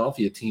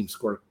Philadelphia team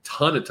scored a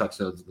ton of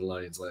touchdowns in the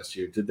Lions last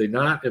year. Did they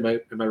not? Am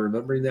I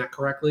remembering that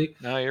correctly?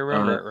 No, you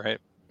remember it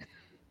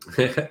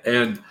right.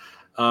 And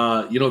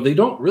they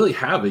don't really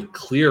have a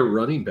clear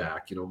running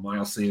back.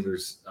 Miles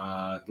Sanders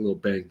a little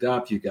banged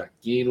up. You've got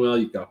Gainwell.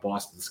 You've got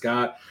Boston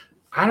Scott.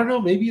 I don't know.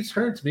 Maybe it's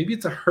Hurts. Maybe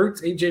it's a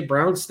Hurts A.J.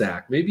 Brown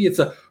stack. Maybe it's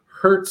a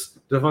Hurts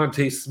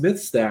Devontae Smith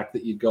stack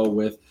that you go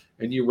with,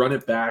 and you run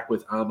it back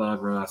with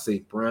Amon-Ra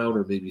St. Brown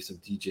or maybe some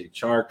DJ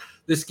Chark.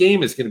 This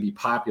game is going to be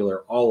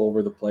popular all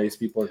over the place.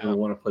 People are going to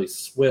want to play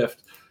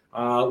Swift.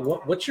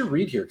 What's your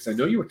read here? Because I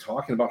know you were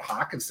talking about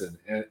Hawkinson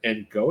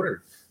and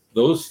Goddard.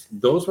 Those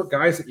were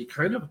guys that you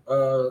kind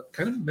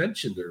of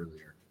mentioned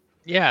earlier.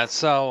 Yeah.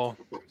 So,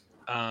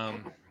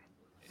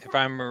 if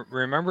I'm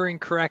remembering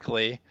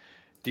correctly,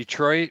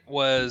 Detroit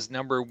was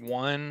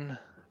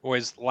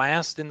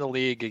last in the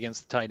league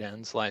against the tight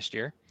ends last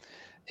year,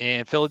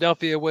 and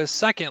Philadelphia was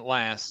second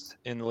last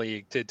in the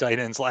league to tight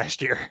ends last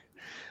year.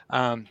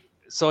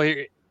 So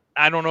here,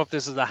 I don't know if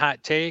this is a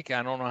hot take.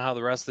 I don't know how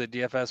the rest of the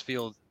DFS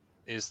field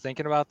is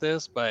thinking about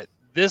this, but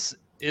this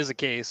is a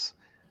case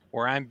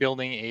where I'm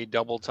building a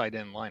double tight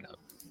end lineup.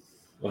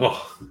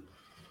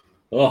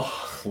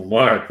 Oh,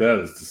 Mark, that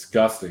is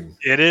disgusting.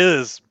 It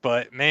is,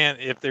 but man,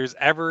 if there's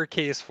ever a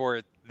case for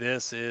it,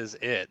 this is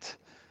it.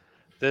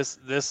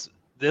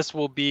 This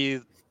will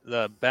be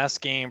the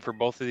best game for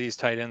both of these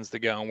tight ends to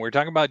go. And we're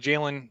talking about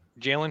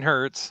Jalen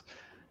Hurts.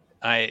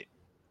 I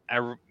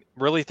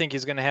really think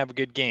he's going to have a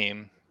good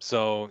game.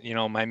 So,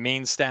 my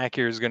main stack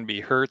here is going to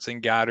be Hurts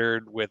and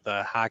Goddard with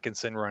a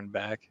Hawkinson run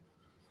back.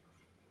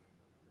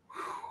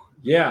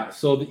 Yeah,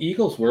 so the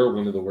Eagles were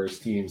one of the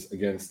worst teams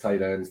against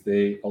tight ends.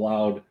 They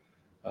allowed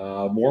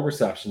more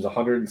receptions,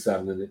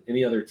 107 than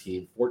any other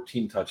team,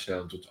 14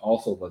 touchdowns, which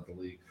also led the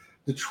league.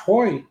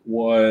 Detroit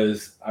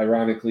was,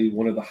 ironically,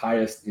 one of the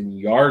highest in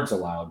yards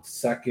allowed,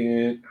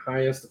 second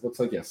highest, it looks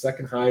like,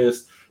 second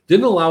highest.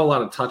 Didn't allow a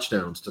lot of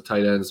touchdowns to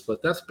tight ends,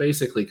 but that's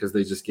basically because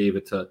they just gave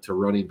it to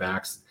running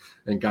backs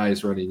and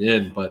guys running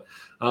in. But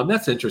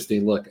that's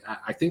interesting. Look,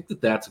 I think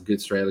that's a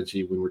good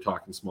strategy when we're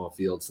talking small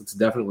fields. It's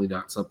definitely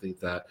not something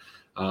that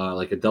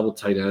like a double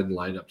tight end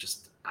lineup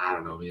just, I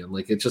don't know, man.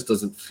 Like, it just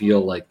doesn't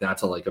feel like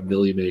that's a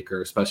milli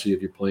maker, especially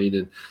if you're playing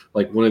in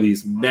like one of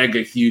these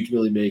mega huge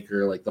milli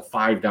maker, like the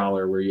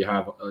 $5 where you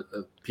have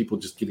people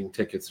just getting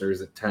tickets, or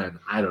is it 10?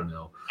 I don't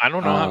know. I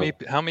don't know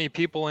how many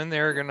people in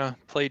there are gonna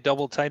play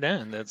double tight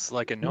end. That's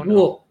like a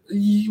no-no.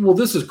 Well,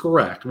 this is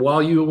correct.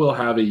 While you will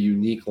have a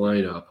unique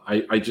lineup,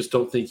 I just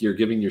don't think you're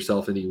giving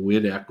yourself any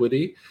win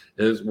equity.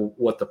 Is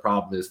what the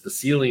problem is. The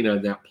ceiling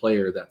on that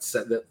player,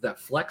 that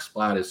flex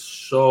spot is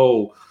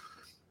so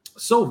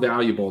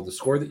valuable. The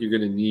score that you're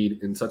going to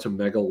need in such a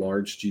mega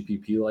large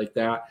GPP like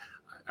that,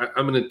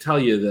 I'm going to tell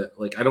you that,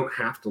 like, I don't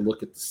have to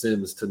look at the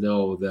Sims to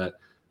know that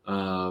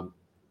a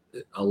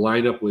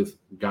lineup with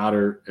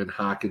Goddard and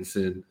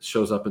Hawkinson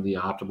shows up in the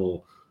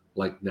optimal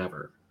like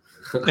never.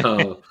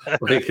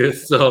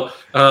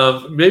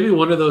 Maybe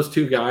one of those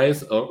two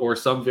guys or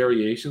some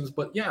variations.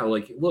 But yeah,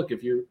 like, look,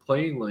 if you're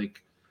playing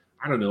like,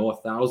 I don't know,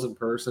 1,000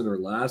 person or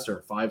less,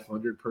 or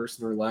 500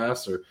 person or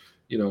less, or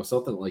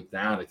something like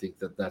that, I think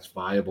that's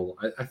viable.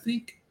 I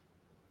think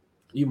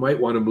you might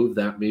want to move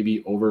that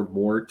maybe over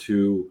more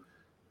to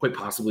quite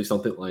possibly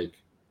something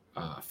like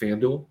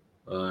FanDuel.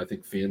 I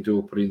think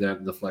FanDuel, putting that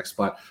in the flex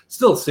spot,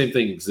 still the same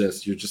thing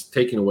exists. You're just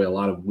taking away a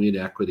lot of win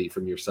equity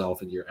from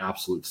yourself and your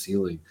absolute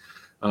ceiling.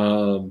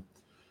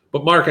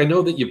 But Mark, I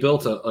know that you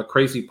built a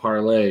crazy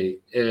parlay,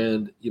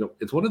 and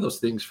it's one of those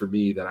things for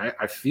me that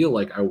I feel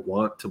like I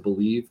want to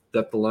believe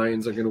that the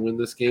Lions are going to win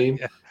this game.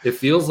 Yeah. It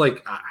feels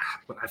like,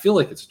 but I feel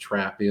like it's a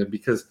trap, man,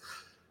 because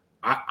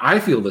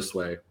I feel this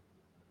way.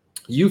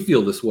 You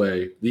feel this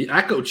way. The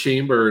echo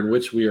chamber in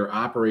which we are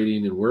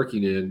operating and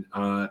working in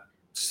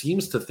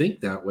seems to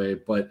think that way,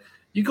 but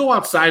you go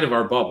outside of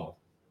our bubble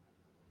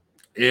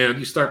and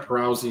you start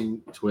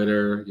browsing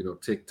Twitter,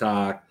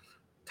 TikTok,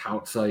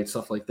 tout sites,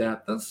 stuff like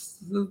that. This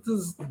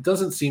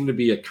doesn't seem to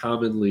be a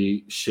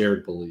commonly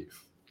shared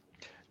belief.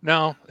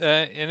 No,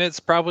 and it's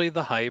probably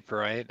the hype,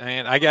 right?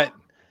 And I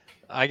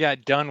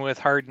got done with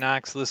Hard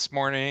Knocks this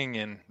morning,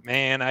 and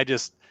man, I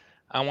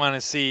want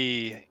to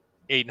see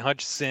Aiden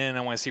Hutchinson.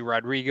 I want to see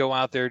Rodrigo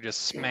out there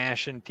just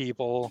smashing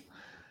people.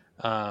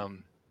 I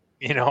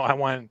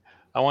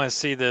want to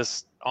see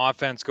this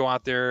offense go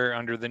out there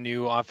under the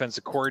new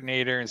offensive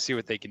coordinator and see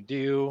what they can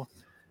do.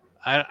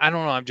 I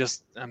don't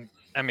know.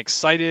 I'm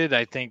excited.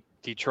 I think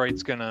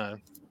Detroit's going to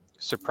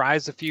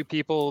surprise a few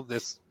people.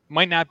 This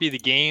might not be the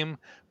game,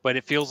 but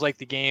it feels like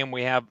the game.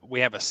 We have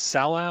a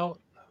sellout,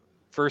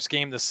 first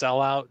game to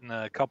sell out in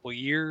a couple of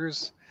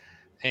years.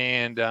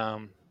 And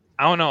I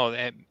don't know.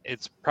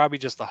 It's probably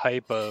just the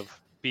hype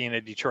of being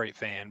a Detroit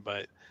fan,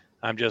 but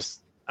I'm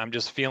just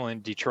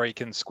feeling Detroit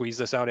can squeeze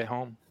this out at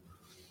home.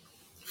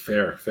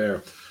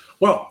 Fair.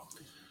 Well,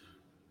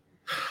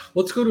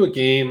 let's go to a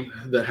game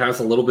that has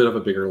a little bit of a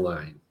bigger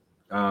line.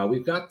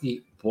 We've got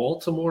the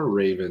Baltimore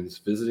Ravens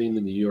visiting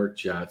the New York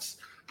Jets.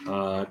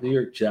 New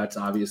York Jets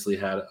obviously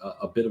had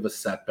a bit of a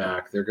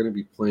setback. They're going to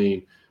be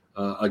playing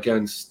or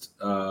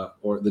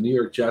the New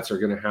York Jets are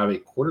going to have a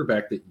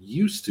quarterback that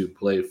used to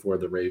play for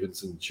the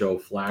Ravens, and Joe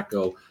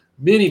Flacco,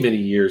 many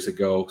years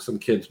ago. Some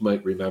kids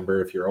might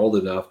remember if you're old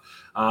enough.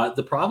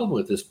 The problem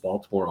with this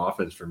Baltimore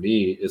offense for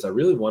me is I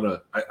really want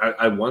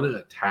to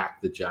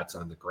attack the Jets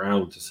on the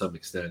ground to some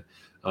extent,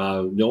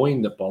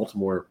 knowing that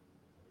Baltimore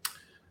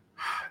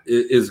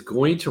is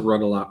going to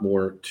run a lot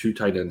more two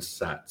tight end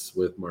sets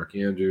with Mark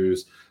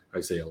Andrews,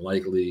 Isaiah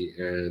Likely,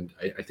 and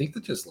I think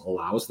that just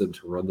allows them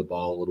to run the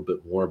ball a little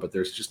bit more. But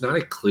there's just not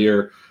a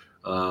clear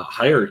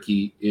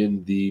hierarchy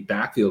in the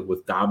backfield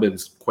with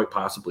Dobbins quite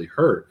possibly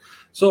hurt.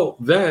 So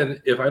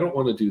then if I don't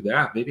want to do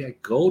that, maybe I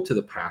go to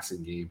the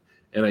passing game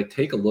and I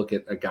take a look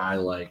at a guy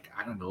like,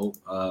 I don't know,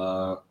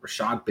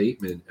 Rashad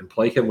Bateman and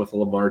play him with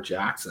Lamar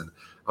Jackson.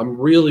 I'm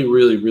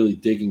really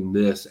digging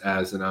this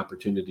as an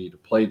opportunity to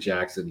play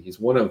Jackson.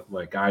 He's one of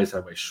my guys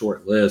on my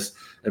short list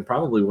and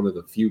probably one of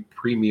the few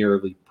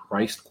premierly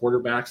priced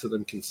quarterbacks that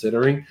I'm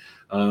considering.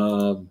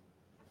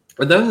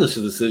 And then this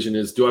decision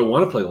is, do I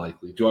want to play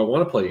Likely? Do I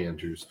want to play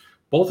Andrews?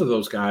 Both of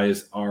those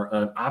guys are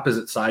on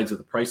opposite sides of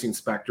the pricing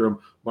spectrum.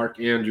 Mark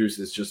Andrews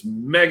is just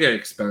mega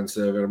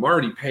expensive, and I'm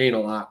already paying a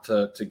lot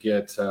to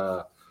get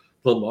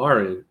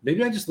Lamar in.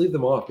 Maybe I just leave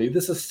them off. Maybe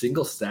this is a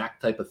single stack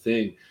type of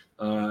thing.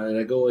 And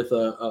I go with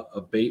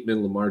a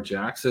Bateman, Lamar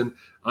Jackson.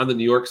 On the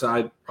New York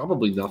side,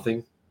 probably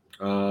nothing.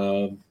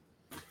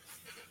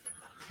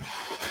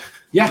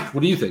 Yeah,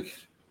 what do you think?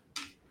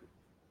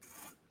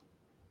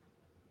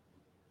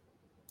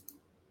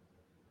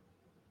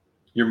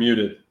 You're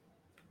muted.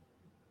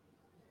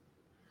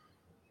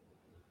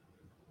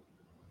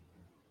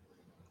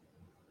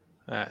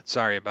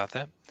 Sorry about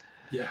that.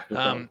 Yeah.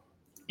 No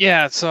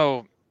yeah.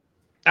 So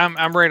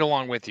I'm right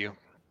along with you.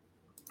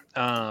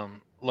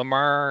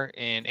 Lamar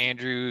and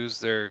Andrews,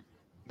 they're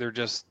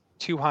just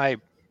too high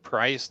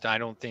priced. I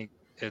don't think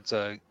it's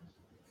a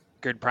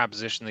good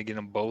proposition to get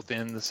them both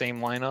in the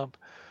same lineup.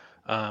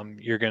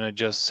 You're going to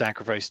just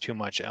sacrifice too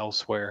much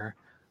elsewhere.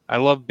 I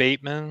love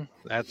Bateman.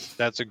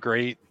 That's a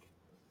great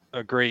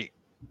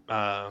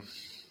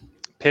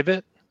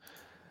pivot.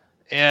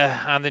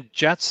 Yeah, on the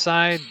Jets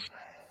side,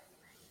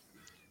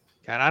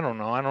 God, I don't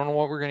know. I don't know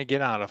what we're going to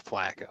get out of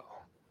Flacco.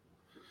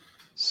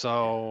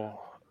 So,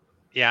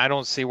 yeah, I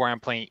don't see where I'm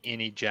playing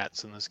any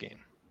Jets in this game.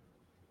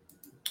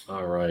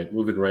 All right,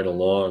 moving right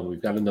along.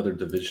 We've got another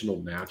divisional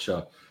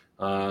matchup.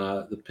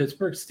 The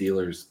Pittsburgh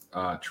Steelers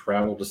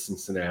travel to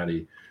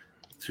Cincinnati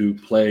to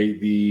play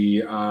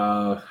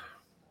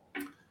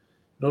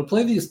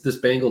this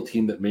Bengal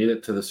team that made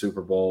it to the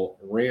Super Bowl,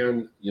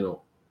 ran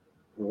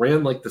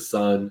like the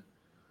sun.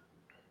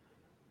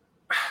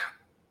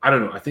 I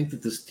don't know. I think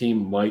that this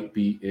team might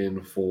be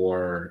in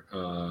for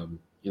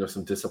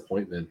some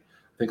disappointment.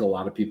 I think a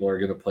lot of people are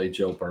going to play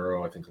Joe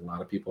Burrow. I think a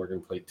lot of people are going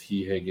to play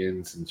T.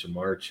 Higgins and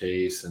Jamar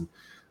Chase. And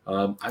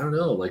I don't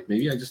know, like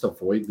maybe I just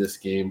avoid this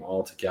game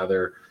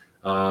altogether.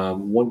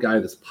 One guy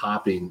that's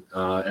popping,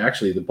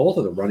 actually, both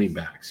of the running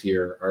backs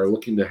here are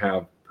looking to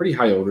have pretty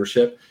high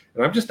ownership.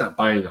 And I'm just not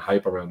buying the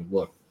hype around it.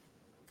 Look,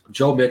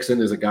 Joe Mixon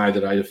is a guy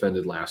that I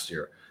defended last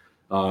year.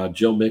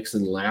 Joe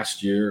Mixon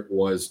last year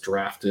was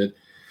drafted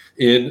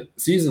in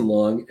season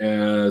long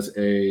as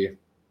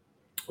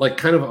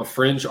kind of a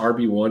fringe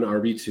RB1,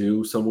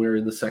 RB2, somewhere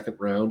in the second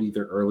round,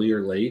 either early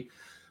or late.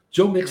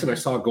 Joe Mixon, I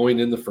saw going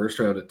in the first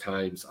round at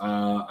times.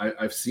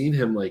 I've seen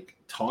him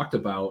talked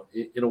about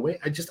in a way.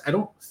 I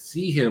don't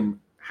see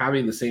him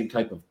having the same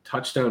type of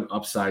touchdown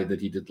upside that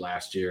he did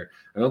last year.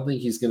 I don't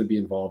think he's going to be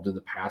involved in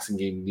the passing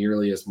game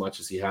nearly as much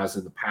as he has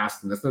in the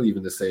past. And that's not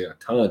even to say a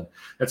ton.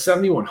 At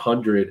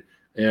 7,100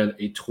 and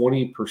a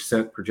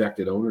 20%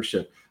 projected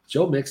ownership,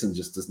 Joe Mixon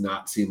just does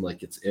not seem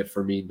like it's it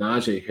for me.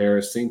 Najee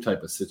Harris, same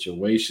type of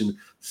situation,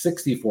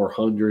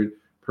 6,400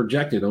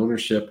 projected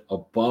ownership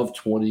above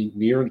 20,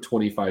 near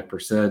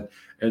 25%.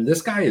 And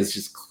this guy is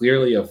just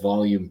clearly a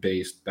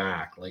volume-based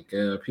back.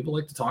 People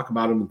like to talk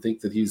about him and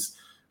think that he's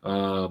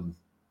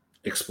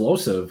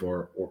explosive,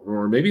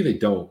 or maybe they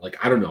don't.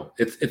 I don't know.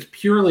 It's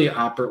purely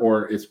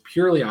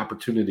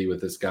opportunity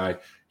with this guy.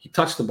 He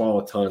touched the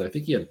ball a ton. I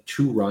think he had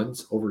 2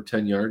 runs over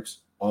 10 yards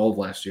all of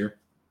last year.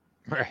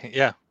 Right.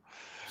 Yeah.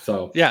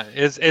 So yeah,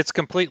 it's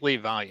completely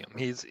volume.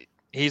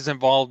 He's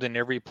involved in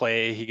every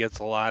play. He gets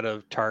a lot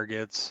of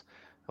targets,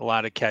 a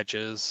lot of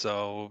catches.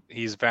 So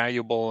he's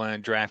valuable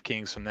in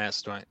DraftKings from that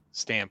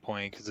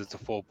standpoint because it's a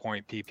full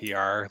point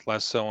PPR,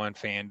 less so on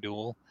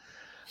FanDuel.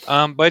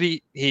 But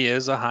he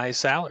is a high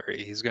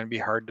salary. He's going to be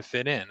hard to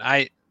fit in.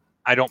 I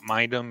don't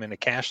mind him in a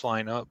cash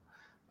lineup,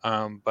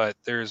 but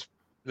there's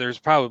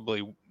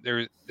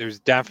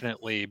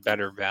definitely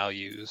better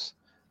values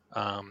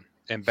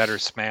and better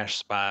smash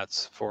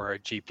spots for a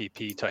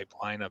GPP type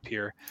lineup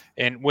here.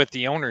 And with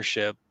the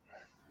ownership,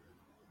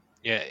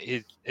 yeah,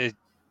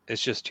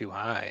 it's just too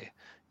high.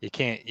 you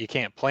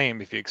can't play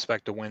him if you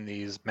expect to win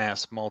these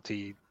mass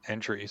multi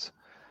entries.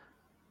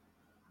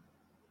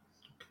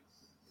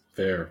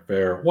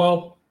 Fair.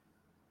 Well,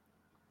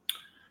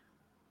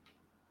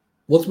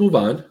 let's move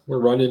on. We're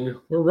running.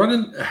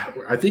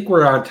 I think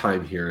we're on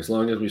time here, as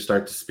long as we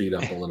start to speed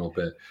up a little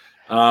bit.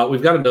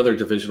 We've got another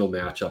divisional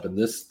matchup, and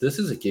this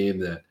is a game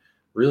that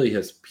really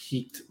has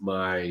piqued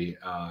my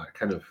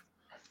kind of,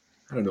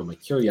 I don't know, my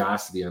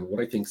curiosity on what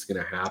I think is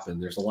going to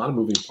happen. There's a lot of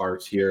moving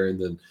parts here, and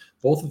then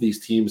both of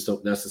these teams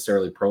don't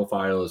necessarily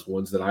profile as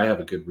ones that I have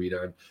a good read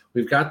on.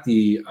 We've got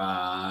the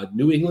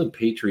New England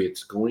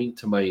Patriots going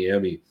to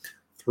Miami,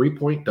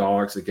 3-point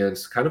dogs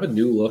against kind of a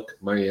new look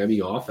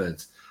Miami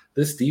offense.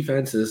 This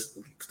defense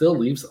still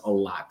leaves a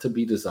lot to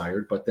be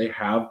desired, but they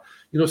have,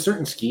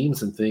 certain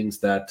schemes and things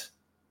that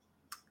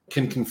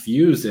can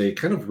confuse a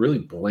kind of really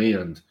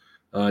bland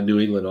New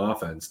England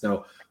offense.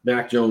 Now,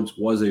 Mac Jones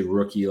was a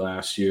rookie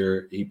last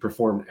year. He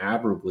performed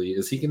admirably.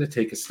 Is he going to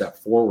take a step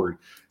forward?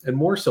 And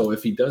more so,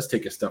 if he does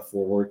take a step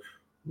forward,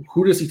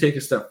 who does he take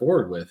a step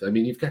forward with? I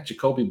mean, you've got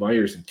Jacoby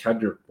Myers and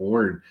Kendrick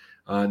Bourne,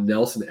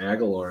 Nelson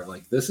Aguilar.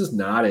 Like, this is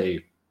not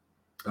a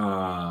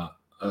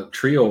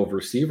trio of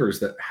receivers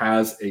that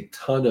has a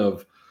ton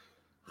of,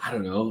 I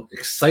don't know,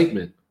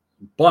 excitement.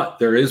 But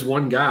there is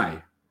one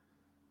guy.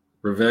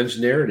 Revenge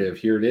narrative.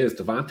 Here it is.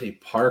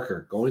 Devontae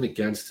Parker going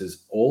against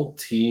his old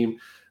team.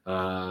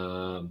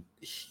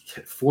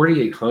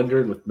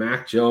 4,800 with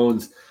Mac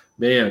Jones.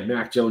 Man,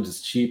 Mac Jones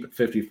is cheap at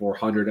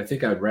 5,400. I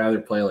think I'd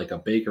rather play like a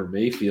Baker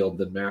Mayfield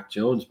than Mac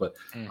Jones, but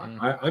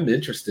I'm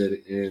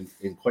interested in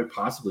quite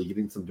possibly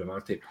getting some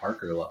Devontae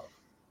Parker love.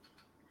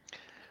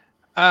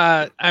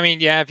 I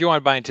mean, yeah, if you want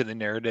to buy into the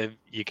narrative,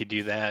 you could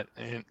do that.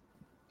 And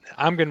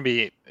I'm going to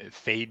be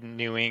fading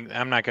New England.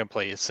 I'm not going to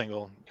play a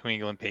single New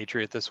England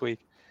Patriot this week.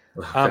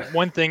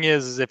 One thing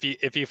is if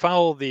you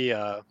follow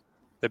the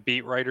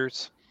beat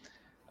writers,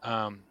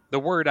 the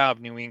word out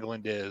of New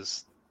England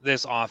is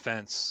this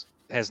offense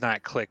has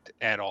not clicked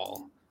at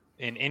all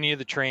in any of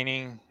the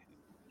training,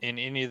 in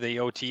any of the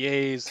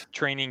OTAs,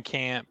 training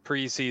camp,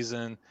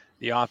 preseason.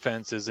 The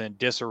offense is in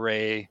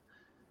disarray.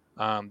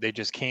 They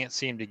just can't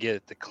seem to get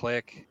it to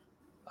click.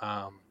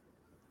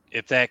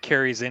 If that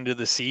carries into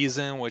the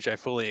season, which I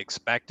fully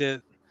expect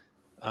it,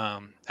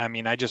 I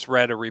mean, I just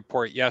read a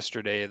report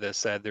yesterday that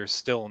said they're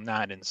still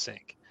not in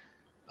sync.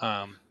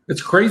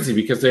 It's crazy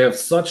because they have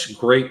such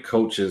great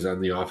coaches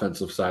on the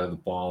offensive side of the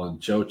ball, and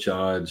Joe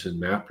Judge and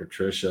Matt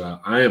Patricia.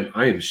 I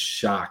am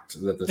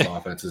shocked that this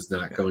offense is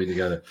not coming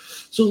together.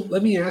 So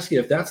let me ask you,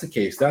 if that's the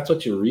case, that's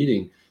what you're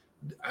reading.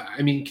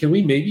 I mean, can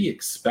we maybe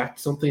expect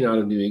something out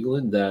of New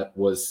England that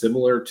was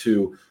similar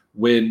to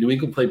when New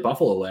England played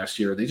Buffalo last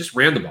year? They just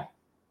ran the ball,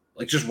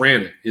 just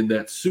ran it in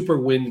that super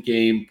win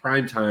game,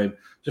 prime time.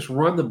 Just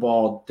run the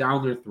ball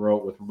down their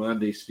throat with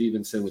Ramondre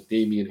Stevenson, with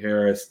Damian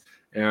Harris,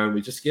 and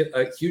we just get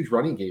a huge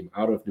running game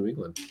out of New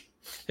England.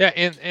 Yeah,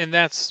 and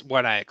that's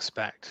what I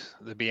expect,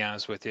 to be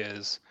honest with you,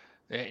 is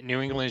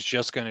New England is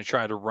just going to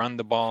try to run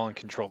the ball and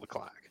control the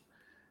clock.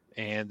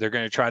 And they're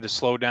going to try to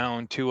slow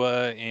down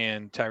Tua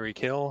and Tyreek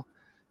Hill,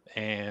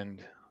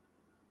 and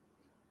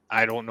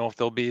I don't know if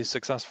they'll be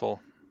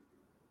successful.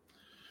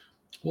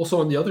 Well,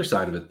 so on the other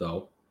side of it,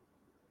 though,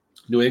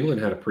 New England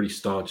had a pretty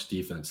staunch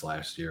defense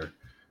last year.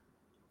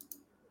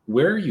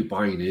 Where are you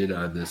buying in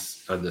on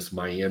this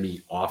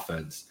Miami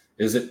offense?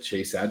 Is it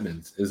Chase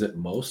Edmonds? Is it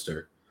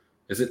Mostert?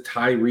 Is it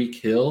Tyreek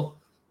Hill?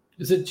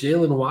 Is it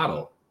Jalen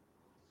Waddle?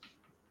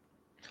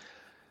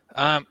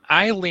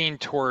 I lean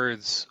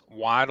towards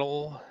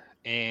Waddle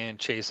and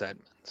Chase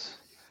Edmonds.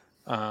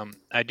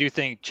 I do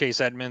think Chase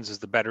Edmonds is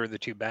the better of the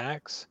two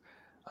backs.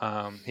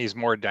 He's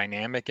more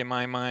dynamic in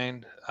my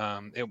mind.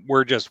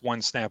 We're just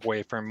one snap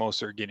away from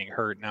Mostert getting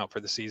hurt and out for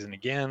the season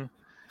again.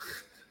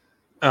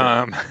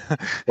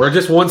 We're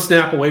just one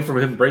snap away from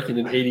him breaking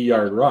an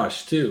 80-yard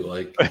rush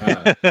too.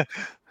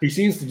 He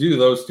seems to do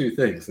those two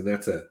things, and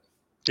that's it.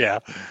 Yeah,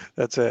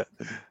 that's it.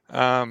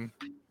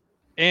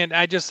 And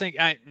I just think,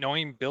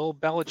 knowing Bill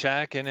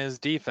Belichick and his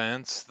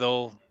defense,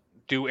 they'll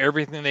do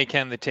everything they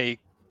can to take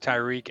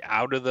Tyreek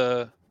out of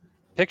the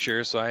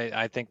picture. So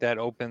I think that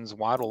opens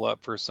Waddle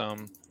up for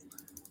some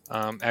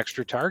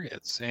extra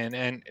targets.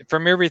 And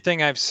from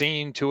everything I've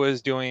seen,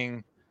 Tua's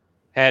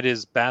had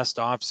his best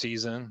off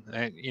season.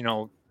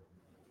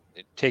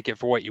 Take it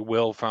for what you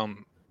will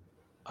from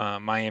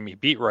Miami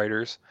beat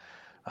writers,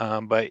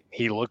 but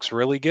he looks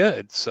really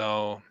good.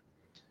 So,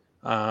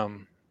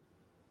 and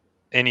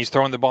he's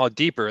throwing the ball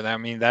deeper. I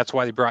mean, that's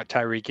why they brought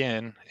Tyreek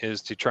in,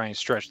 is to try and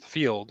stretch the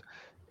field.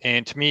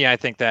 And to me, I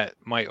think that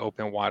might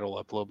open Waddle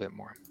up a little bit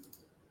more.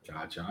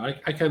 Gotcha.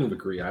 I kind of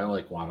agree. I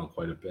like Waddle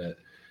quite a bit.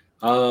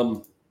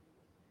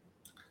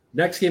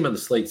 Next game on the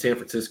slate, San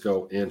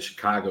Francisco and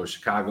Chicago.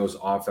 Chicago's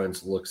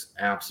offense looks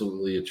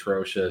absolutely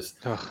atrocious.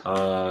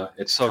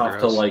 It's so tough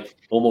gross to like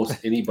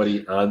almost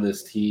anybody on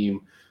this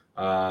team.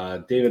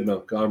 David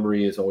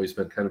Montgomery has always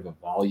been kind of a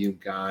volume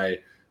guy.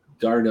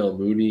 Darnell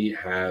Mooney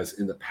has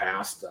in the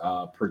past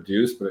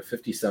produced, but at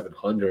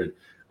 5,700,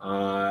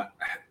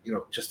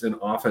 just an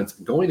offense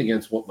going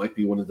against what might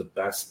be one of the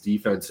best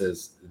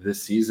defenses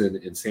this season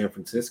in San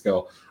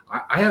Francisco.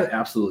 I have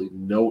absolutely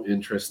no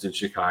interest in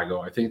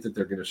Chicago. I think that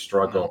they're going to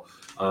struggle.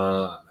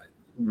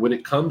 When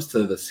it comes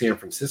to the San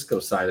Francisco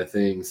side of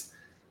things,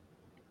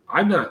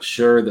 I'm not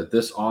sure that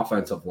this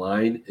offensive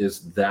line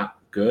is that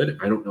good.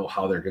 I don't know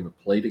how they're going to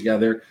play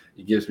together.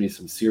 It gives me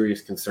some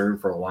serious concern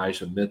for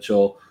Elijah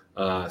Mitchell,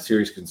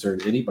 serious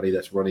concern anybody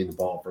that's running the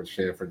ball for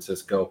San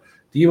Francisco.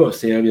 Deebo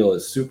Samuel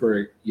is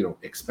super,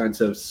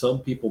 expensive. Some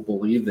people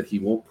believe that he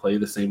won't play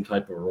the same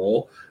type of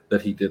role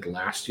that he did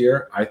last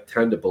year. I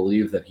tend to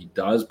believe that he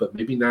does, but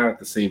maybe not at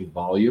the same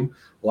volume.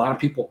 A lot of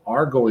people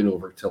are going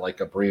over to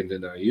like a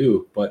Brandon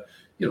Ayuk, but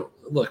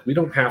look, we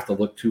don't have to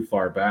look too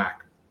far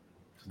back.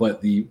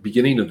 But the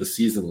beginning of the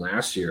season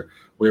last year,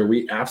 where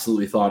we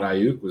absolutely thought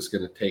Ayuk was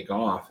going to take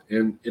off,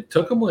 and it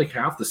took him like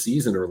half the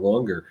season or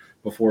longer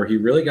before he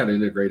really got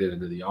integrated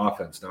into the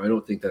offense. Now, I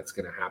don't think that's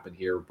going to happen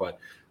here, but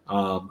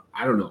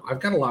I don't know.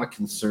 I've got a lot of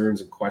concerns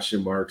and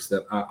question marks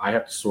that I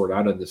have to sort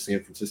out on the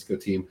San Francisco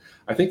team.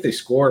 I think they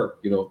score,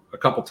 a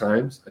couple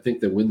times. I think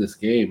they win this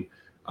game.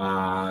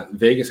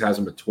 Vegas has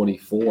them at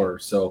 24,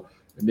 so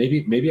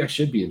maybe I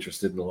should be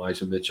interested in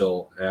Elijah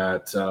Mitchell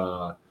at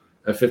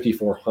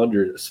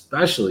 5,400,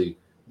 especially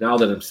now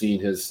that I'm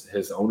seeing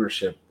his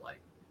ownership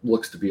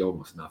looks to be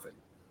almost nothing.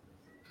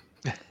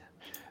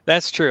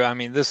 That's true. I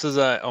mean, this is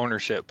a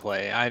ownership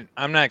play.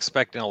 I'm not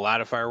expecting a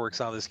lot of fireworks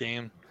out of this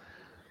game.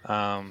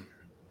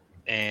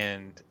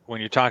 And when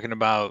you're talking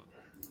about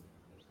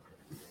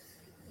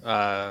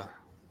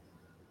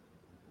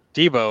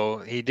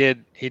Deebo, he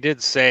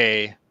did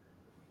say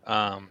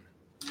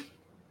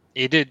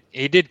he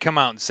did come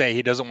out and say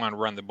he doesn't want to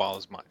run the ball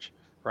as much.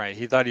 Right.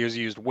 He thought he was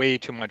used way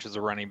too much as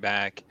a running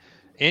back.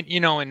 And,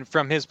 and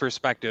from his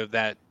perspective,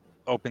 that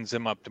opens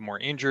him up to more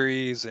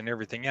injuries and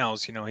everything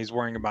else. He's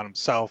worrying about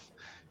himself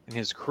and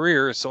his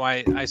career. So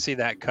I see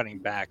that cutting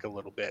back a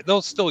little bit.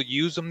 They'll still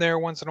use him there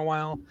once in a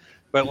while.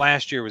 But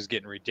last year was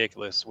getting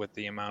ridiculous with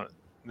the amount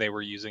they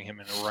were using him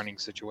in a running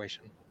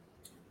situation.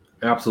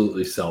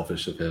 Absolutely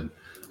selfish of him.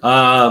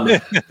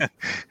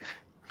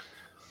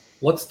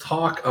 Let's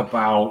talk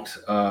about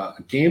a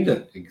game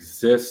that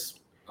exists,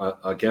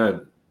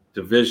 again,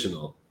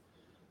 divisional.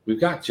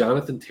 We've got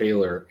Jonathan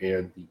Taylor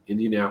and the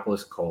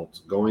Indianapolis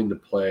Colts going to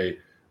play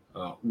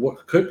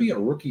what could be a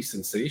rookie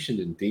sensation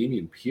in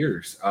Dameon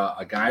Pierce,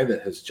 a guy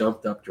that has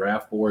jumped up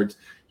draft boards.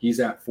 He's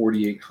at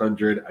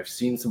 4,800. I've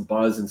seen some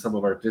buzz in some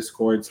of our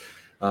Discords,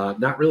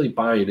 not really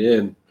buying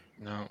in.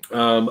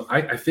 No.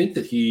 I think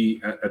that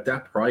he, at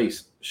that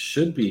price,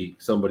 should be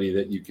somebody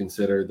that you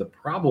consider. The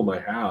problem I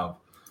have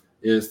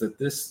is that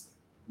this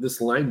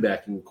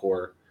linebacking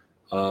core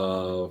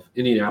of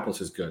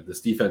Indianapolis is good.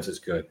 This defense is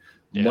good.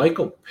 Yeah.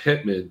 Michael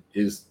Pittman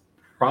is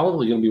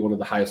probably going to be one of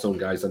the highest owned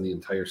guys on the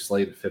entire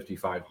slate at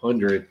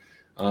 5,500.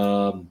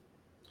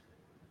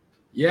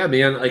 Yeah,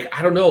 man.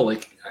 I don't know.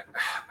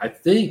 I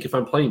think if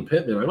I'm playing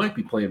Pittman, I might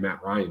be playing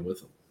Matt Ryan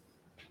with him.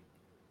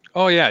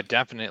 Oh yeah,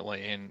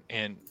 definitely.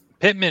 And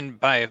Pittman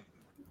by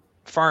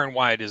far and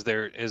wide is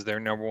their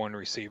number one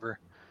receiver.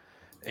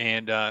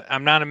 And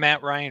I'm not a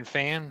Matt Ryan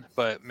fan,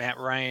 but Matt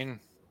Ryan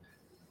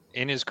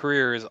in his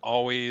career is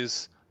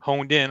always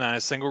honed in on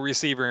a single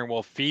receiver and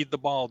will feed the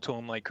ball to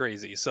him like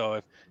crazy.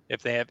 So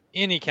if they have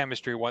any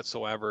chemistry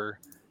whatsoever,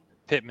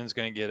 Pittman's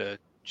going to get a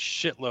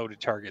shitload of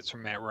targets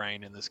from Matt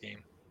Ryan in this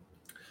game.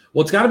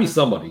 Well, it's got to be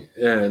somebody.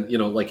 And,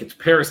 it's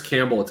Paris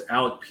Campbell, it's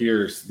Alec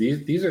Pierce.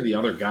 These are the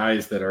other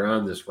guys that are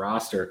on this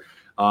roster.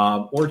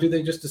 Or do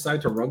they just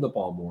decide to run the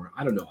ball more?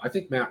 I don't know. I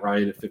think Matt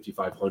Ryan at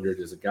 5,500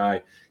 is a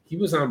guy. He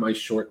was on my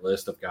short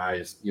list of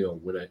guys,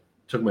 when I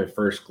took my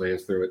first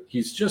glance through it.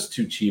 He's just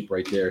too cheap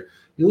right there.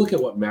 You look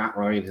at what Matt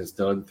Ryan has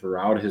done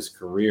throughout his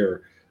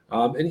career,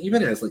 and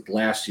even as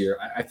last year,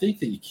 I think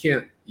that you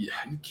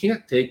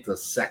can't take the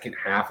second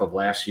half of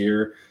last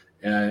year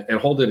and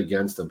hold it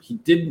against him. He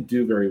didn't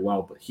do very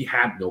well, but he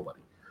had nobody.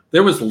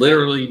 There was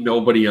literally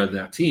nobody on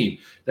that team.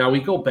 Now we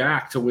go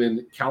back to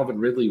when Calvin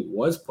Ridley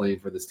was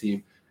playing for this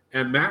team,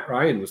 and Matt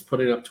Ryan was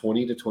putting up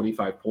 20 to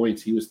 25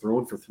 points. He was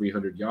throwing for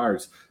 300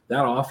 yards.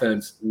 That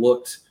offense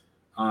looked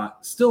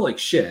still like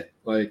shit.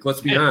 Let's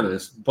be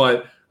honest,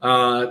 but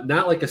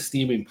not like a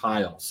steaming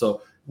pile.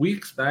 So we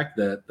expect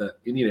that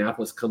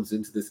Indianapolis comes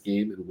into this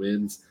game and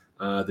wins.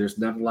 There's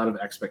not a lot of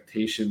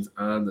expectations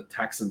on the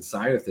Texans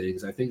side of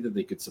things. I think that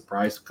they could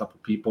surprise a couple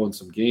people in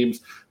some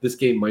games. This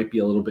game might be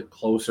a little bit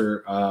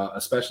closer,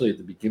 especially at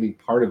the beginning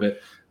part of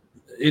it.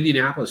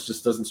 Indianapolis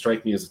just doesn't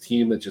strike me as a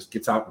team that just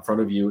gets out in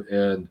front of you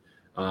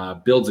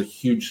and builds a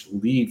huge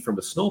lead from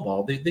a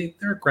snowball.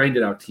 They're a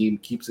grinded out team,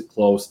 keeps it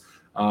close.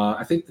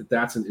 I think that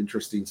that's an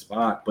interesting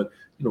spot. But,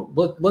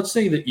 let's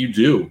say that you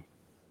do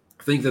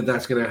think that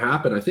that's going to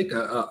happen. I think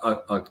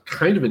a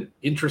kind of an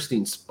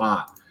interesting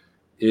spot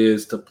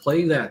is to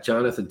play that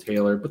Jonathan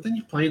Taylor, but then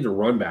you're playing the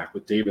run back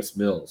with Davis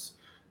Mills,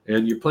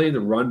 and you're playing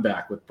the run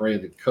back with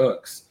Brandon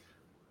Cooks.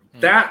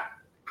 That,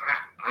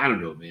 I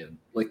don't know, man.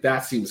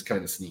 That seems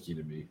kind of sneaky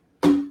to me.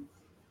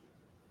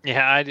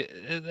 Yeah,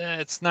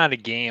 it's not a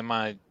game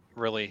I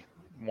really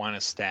want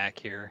to stack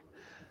here.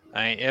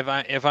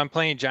 If I'm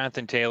playing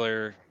Jonathan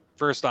Taylor,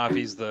 first off,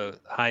 he's the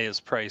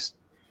highest priced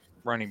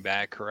running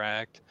back,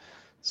 correct?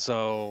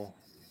 So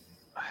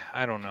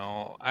I don't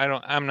know.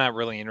 I'm not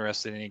really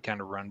interested in any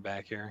kind of run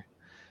back here.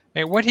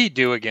 Hey, what'd he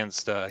do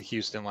against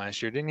Houston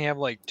last year? Didn't he have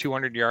like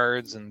 200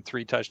 yards and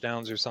 3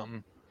 touchdowns or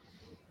something?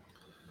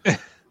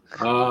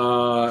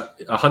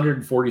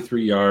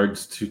 143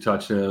 yards, 2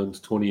 touchdowns,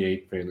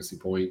 28 fantasy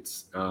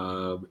points,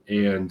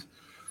 and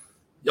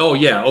oh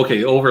yeah,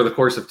 okay. Over the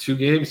course of 2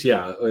 games,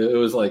 yeah, it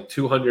was like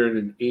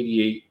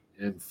 288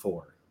 and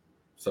 4.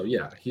 So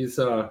yeah, he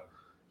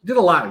did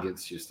a lot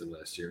against Houston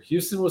last year.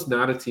 Houston was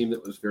not a team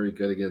that was very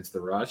good against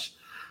the rush.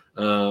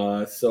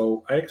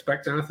 So I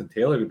expect Jonathan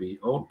Taylor to be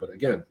owned. But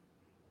again,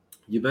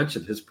 you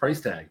mentioned his price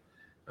tag.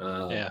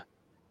 Yeah.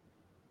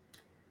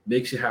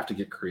 Makes you have to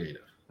get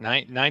creative.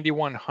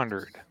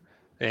 9,100.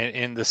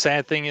 And the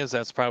sad thing is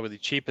that's probably the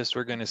cheapest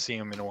we're going to see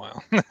him in a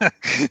while.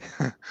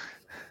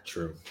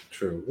 True.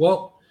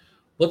 Well,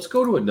 let's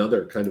go to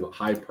another kind of a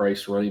high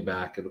price running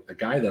back and a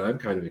guy that I'm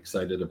kind of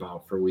excited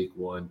about for week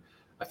 1.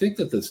 I think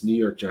that this New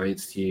York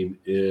Giants team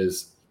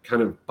is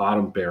kind of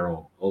bottom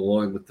barrel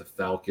along with the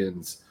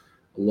Falcons,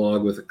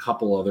 along with a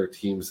couple other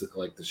teams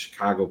like the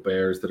Chicago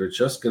Bears that are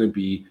just going to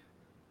be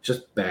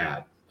just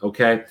bad.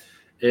 Okay.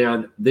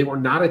 And they were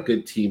not a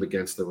good team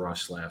against the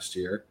rush last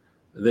year.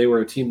 They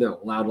were a team that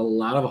allowed a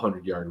lot of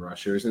 100-yard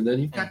rushers. And then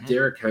you've got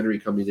Derrick Henry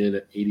coming in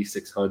at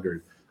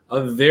 8,600,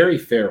 a very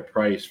fair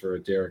price for a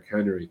Derrick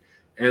Henry.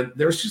 And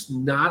there's just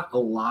not a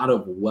lot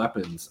of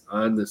weapons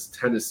on this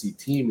Tennessee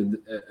team. And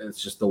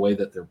it's just the way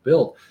that they're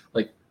built.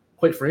 Like,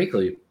 quite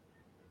frankly,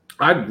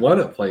 I'd want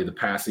to play the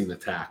passing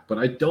attack, but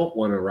I don't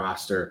want to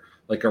roster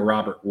like a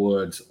Robert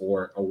Woods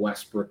or a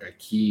Westbrook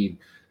Akeen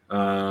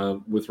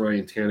with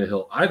Ryan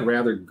Tannehill. I'd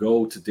rather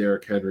go to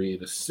Derrick Henry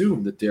and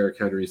assume that Derrick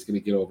Henry is going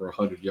to get over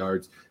 100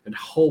 yards and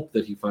hope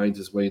that he finds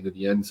his way into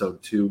the end zone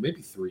 2,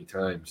 maybe 3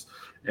 times.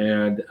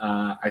 And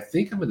I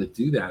think I'm going to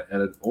do that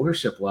at an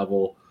ownership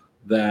level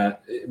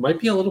that it might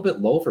be a little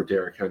bit low for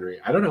Derrick Henry.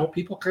 I don't know.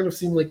 People kind of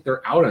seem like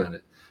they're out on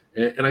it.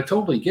 And I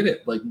totally get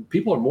it. Like,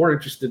 people are more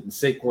interested in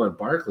Saquon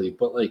Barkley,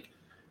 but like,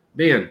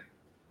 man,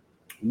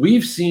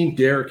 we've seen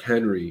Derrick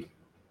Henry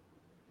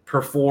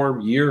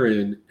perform year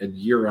in and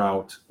year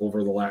out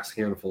over the last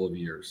handful of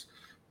years.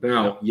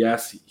 Now,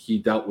 yes, he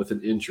dealt with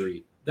an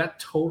injury. That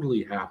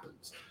totally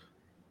happens.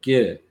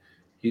 Get it.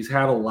 He's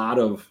had a lot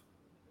of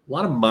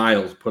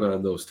miles put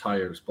on those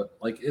tires, but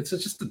like, it's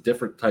just a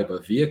different type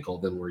of vehicle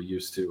than we're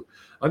used to.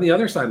 On the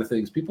other side of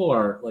things, people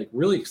are like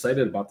really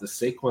excited about this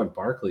Saquon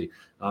Barkley.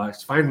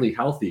 He's finally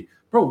healthy.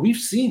 Bro, we've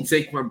seen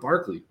Saquon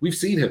Barkley. We've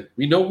seen him.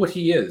 We know what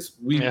he is.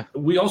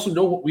 We also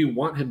know what we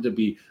want him to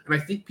be. And I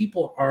think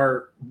people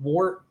are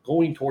more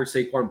going towards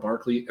Saquon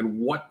Barkley and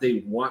what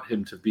they want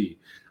him to be.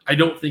 I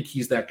don't think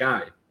he's that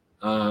guy.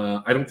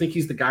 I don't think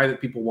he's the guy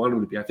that people want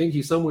him to be. I think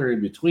he's somewhere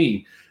in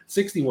between.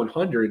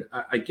 6,100,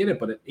 I get it,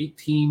 but at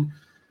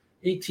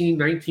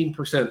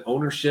 19%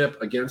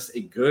 ownership against a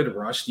good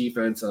rush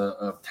defense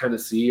of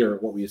Tennessee, or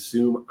what we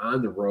assume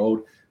on the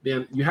road,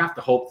 man, you have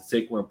to hope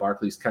that Saquon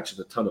Barkley's catching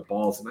a ton of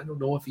balls, and I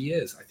don't know if he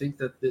is. I think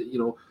that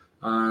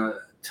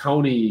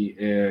Tony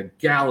and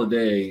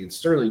Galladay and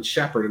Sterling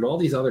Shepard and all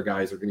these other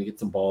guys are going to get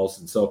some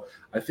balls, and so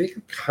I think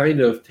I'm kind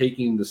of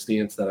taking the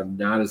stance that I'm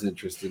not as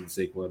interested in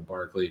Saquon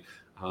Barkley.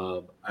 I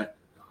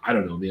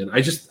don't know, man.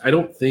 I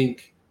don't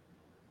think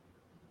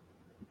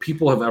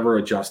people have ever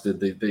adjusted.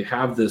 They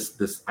have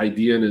this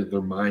idea in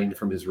their mind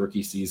from his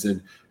rookie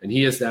season, and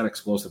he is that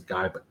explosive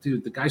guy. But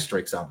dude, the guy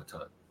strikes out a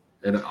ton,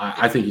 and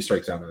I think he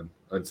strikes out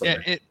on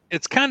Sunday. Yeah,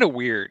 it's kind of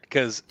weird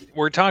because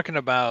we're talking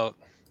about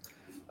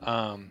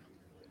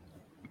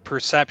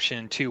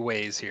perception 2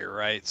 ways here,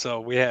 right? So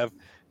we have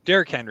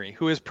Derrick Henry,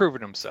 who has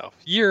proven himself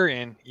year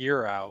in,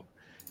 year out,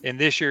 and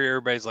this year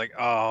everybody's like,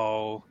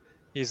 oh,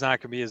 he's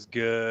not going to be as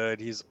good.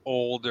 He's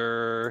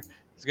older.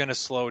 He's going to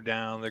slow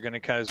down. They're going to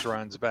cut his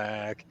runs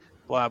back,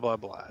 blah, blah,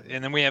 blah.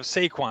 And then we have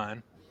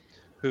Saquon,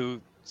 who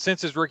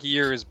since his rookie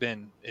year has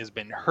been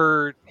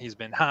hurt. He's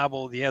been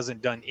hobbled. He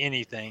hasn't done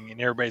anything.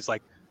 And everybody's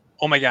like,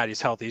 oh, my God,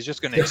 he's healthy. He's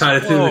just going to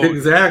explode.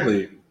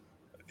 Exactly.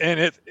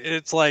 And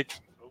it's like,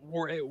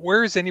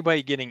 where is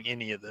anybody getting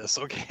any of this?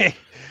 Okay.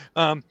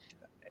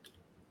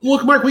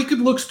 Look, Mark, we could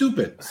look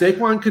stupid.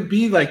 Saquon could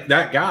be like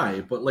that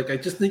guy. But like, I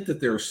just think that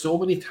there are so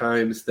many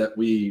times that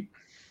we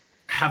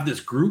have this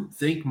group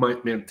think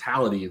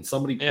mentality, and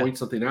somebody points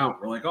something out,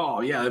 we're like,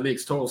 oh yeah, that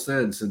makes total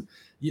sense. And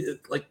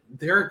like,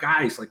 there are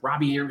guys like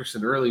Robbie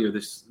Anderson earlier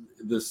this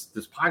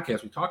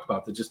podcast we talked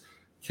about that just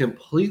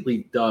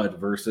completely dud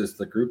versus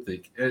the group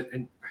think,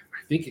 and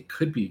I think it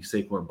could be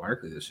Saquon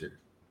Barkley this year.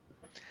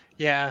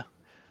 Yeah,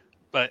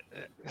 but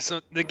so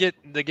to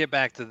get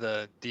back to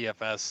the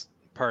DFS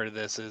part of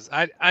this is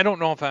I don't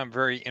know if I'm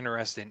very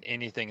interested in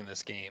anything in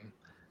this game,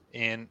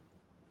 and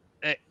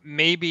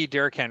maybe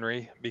Derrick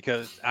Henry,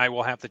 because I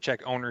will have to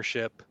check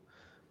ownership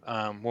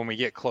when we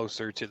get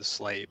closer to the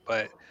slate.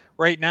 But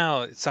right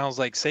now, it sounds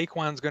like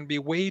Saquon's going to be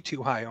way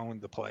too high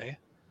owned to play.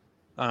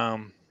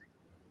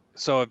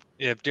 So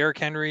if Derrick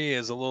Henry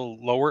is a little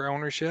lower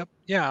ownership,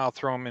 yeah, I'll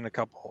throw him in a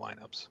couple of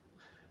lineups.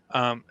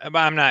 But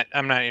I'm not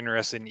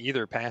interested in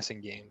either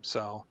passing game.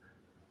 So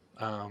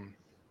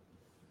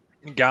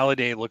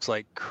Galladay looks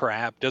like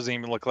crap. Doesn't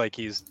even look like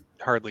he's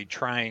hardly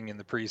trying in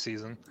the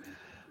preseason.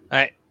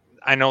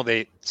 I know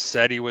they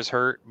said he was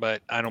hurt,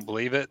 but I don't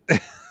believe it.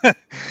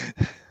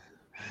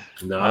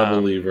 Not a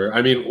believer.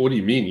 I mean, what do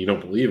you mean you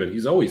don't believe it?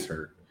 He's always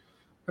hurt.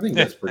 I think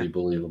that's pretty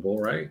believable,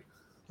 right?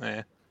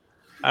 I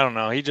don't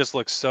know. He just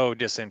looks so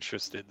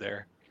disinterested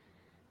there.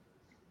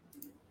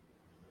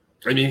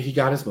 I mean, he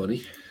got his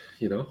money,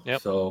 you know.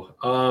 Yep. So,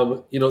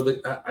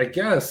 I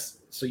guess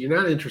so. You're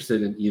not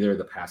interested in either of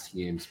the passing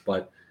games,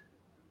 but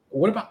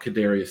what about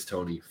Kadarius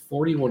Toney?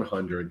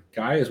 4,100.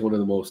 Guy is one of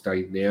the most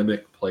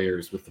dynamic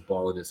players with the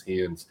ball in his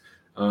hands.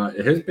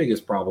 His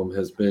biggest problem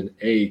has been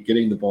A,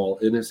 getting the ball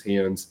in his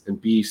hands, and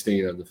B,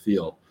 staying on the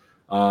field.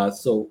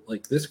 So,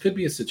 like, this could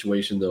be a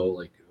situation, though.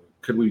 Like,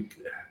 could we,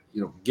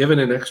 given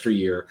an extra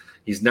year,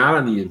 he's not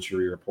on the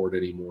injury report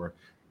anymore.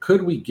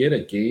 Could we get a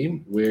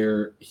game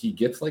where he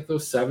gets like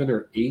those 7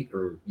 or 8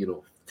 or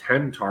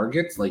 10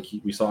 targets, like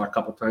we saw a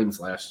couple times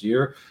last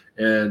year,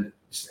 and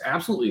just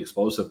absolutely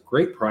explosive,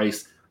 great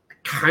price.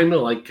 Kind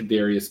of like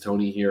Kadarius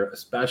Toney here,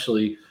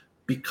 especially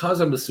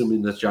because I'm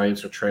assuming the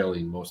Giants are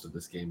trailing most of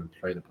this game and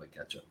trying to play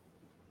catch up.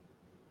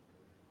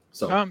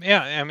 So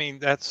yeah, I mean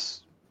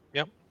that's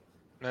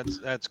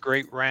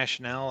great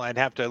rationale. I'd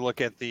have to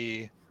look at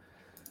the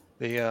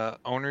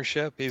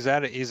ownership. He's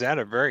at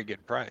a very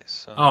good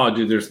price. So. Oh,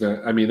 dude, there's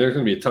going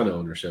to be a ton of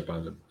ownership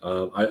on him.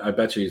 I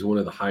bet you he's one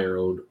of the higher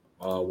owned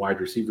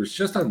wide receivers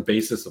just on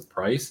basis of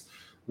price.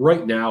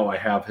 Right now, I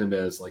have him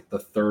as like the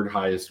third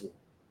highest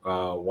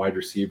wide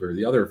receiver.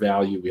 The other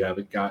value we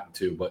haven't gotten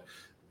to, but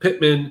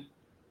Pittman,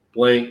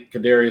 blank,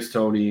 Kadarius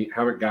Toney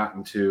haven't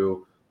gotten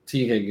to,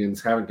 T.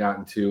 Higgins haven't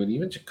gotten to, and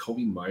even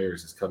Jacoby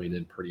Myers is coming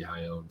in pretty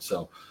high owned.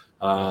 So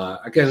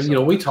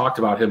again, we talked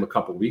about him a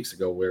couple weeks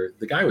ago where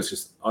the guy was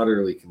just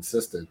utterly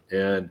consistent.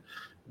 And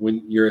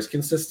when you're as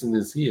consistent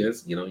as he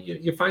is,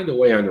 you find a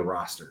way on the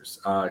rosters.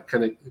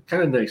 Kind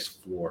of nice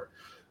floor.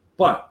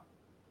 But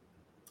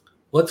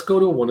let's go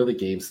to one of the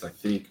games that I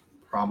think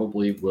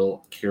probably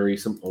will carry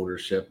some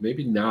ownership.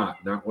 Maybe not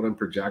what I'm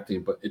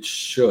projecting, but it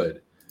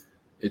should.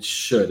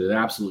 It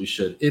absolutely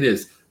should. It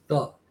is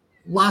the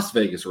Las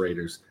Vegas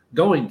Raiders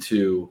going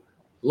to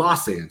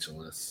Los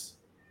Angeles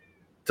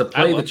to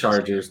play the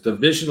Chargers,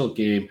 divisional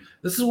game.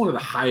 This is one of the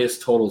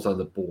highest totals on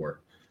the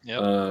board.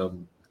 Yep.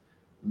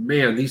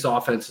 Man, these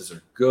offenses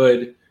are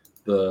good.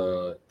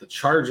 The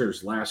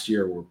Chargers last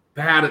year were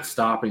bad at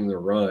stopping the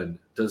run.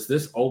 Does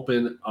this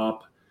open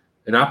up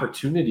an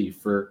opportunity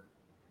for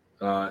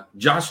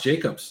Josh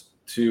Jacobs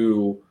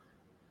to,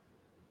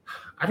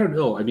 I don't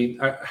know. I mean,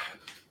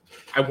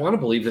 I want to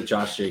believe that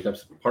Josh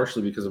Jacobs,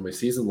 partially because of my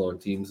season-long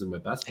teams and my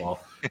best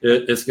ball,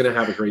 is going to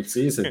have a great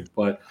season.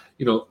 But,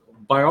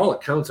 by all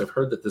accounts, I've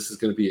heard that this is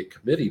going to be a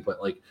committee. But,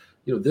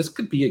 this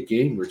could be a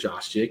game where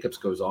Josh Jacobs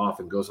goes off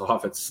at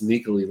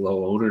sneakily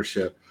low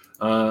ownership.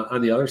 On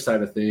the other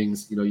side of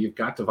things, you've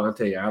got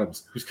Davante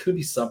Adams, who's going to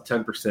be sub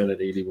 10% at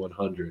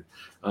 8,100.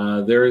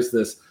 There is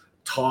this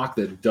talk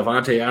that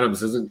Davante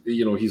Adams isn't,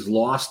 he's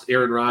lost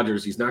Aaron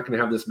Rodgers. He's not going to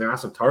have this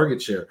massive target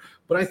share,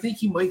 but I think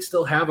he might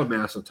still have a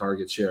massive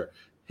target share.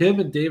 Him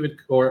and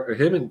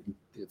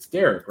it's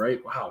Derek, right?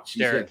 Wow.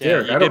 Geez, Derek.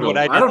 Derek. I don't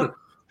know.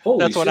 Holy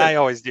That's what I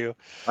always do.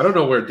 I don't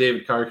know where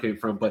David Carr came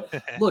from, but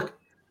look,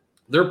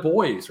 they're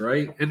boys,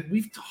 right? And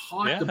we've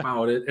talked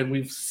about it, and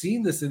we've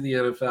seen this in the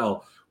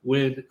NFL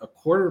when a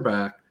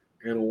quarterback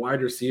and a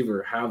wide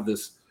receiver have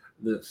this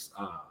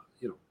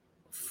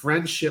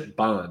friendship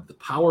bond, the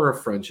power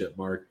of friendship,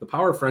 Mark. The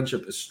power of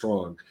friendship is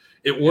strong.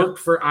 It worked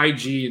for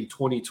IG in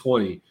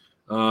 2020,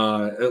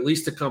 at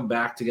least to come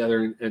back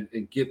together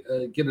and get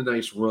a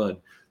nice run.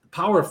 The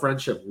power of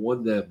friendship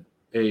won them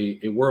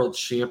a world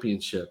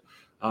championship.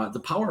 The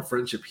power of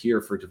friendship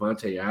here for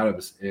Davante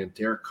Adams and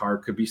Derek Carr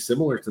could be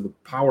similar to the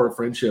power of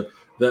friendship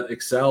that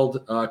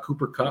excelled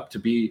Cooper Kupp to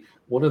be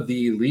one of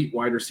the elite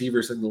wide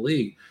receivers in the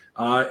league.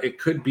 It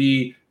could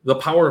be the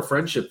power of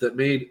friendship that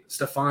made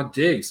Stephon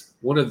Diggs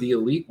one of the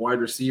elite wide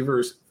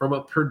receivers from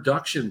a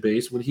production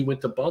base when he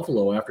went to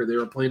Buffalo after they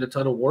were playing a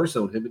ton of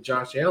Warzone, him and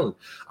Josh Allen.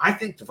 I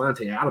think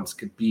Davante Adams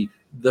could be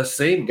the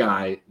same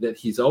guy that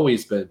he's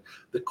always been.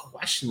 The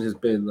question has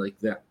been like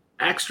that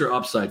extra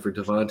upside for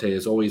Davante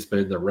has always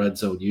been the red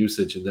zone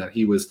usage, and that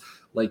he was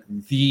like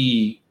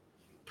the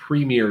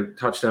premier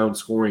touchdown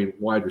scoring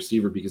wide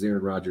receiver because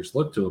Aaron Rodgers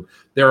looked to him.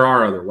 There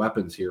are other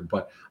weapons here,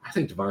 but I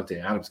think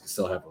Davante Adams can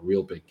still have a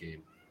real big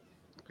game.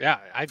 Yeah,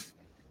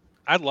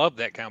 I love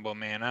that combo,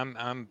 man.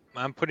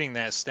 I'm putting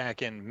that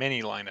stack in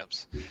many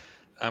lineups.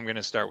 I'm going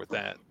to start with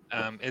that.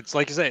 It's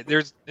like you say,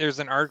 there's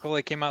an article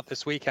that came out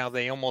this week how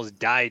they almost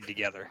died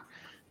together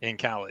in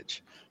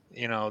college.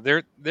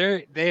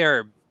 They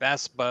are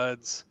best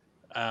buds.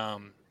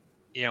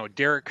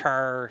 Derek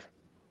Carr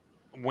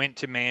went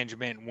to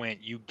management,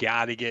 you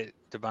got to get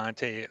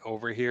Davante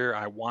over here.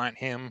 I want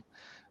him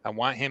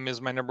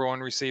as my number one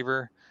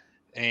receiver,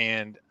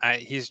 and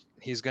he's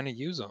going to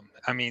use him.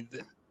 I mean,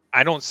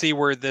 I don't see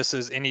where this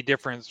is any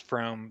difference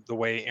from the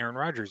way Aaron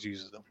Rodgers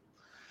uses them.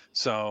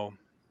 So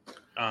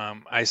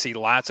I see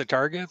lots of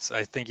targets.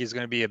 I think he's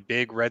going to be a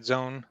big red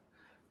zone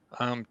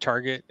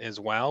target as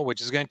well,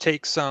 which is going to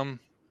take some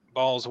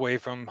balls away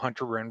from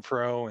Hunter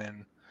Renfrow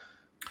and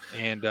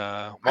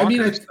I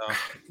mean, Walker. So.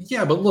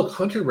 yeah, but look,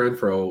 Hunter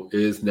Renfrow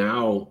is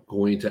now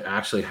going to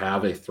actually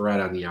have a threat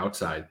on the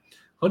outside.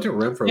 Hunter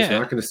Renfrow is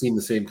not going to see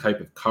the same type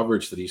of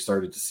coverage that he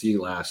started to see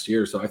last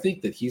year. So I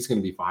think that he's going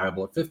to be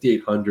viable at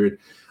 5,800.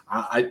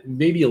 I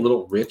maybe a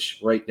little rich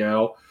right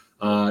now.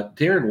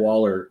 Darren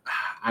Waller,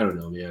 I don't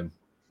know, man.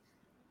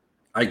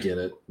 I get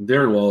it.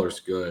 Darren Waller's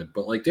good,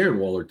 but like Darren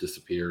Waller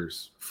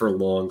disappears for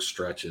long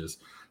stretches.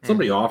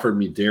 Somebody offered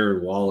me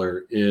Darren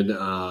Waller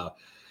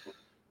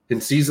in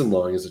season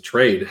long as a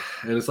trade,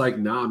 and it's like,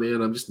 nah,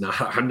 man,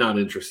 I'm not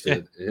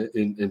interested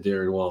in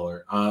Darren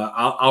Waller.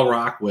 I'll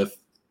rock with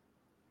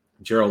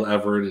Gerald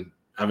Everett and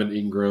Evan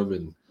Ingram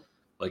and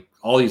like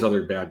all these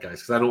other bad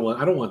guys because I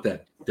don't want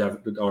that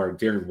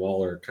Darren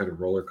Waller kind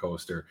of roller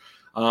coaster.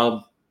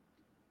 On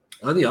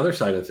the other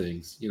side of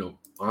things,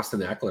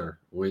 Austin Eckler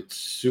went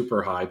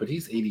super high, but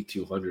he's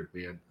 8,200,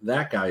 man.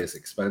 That guy is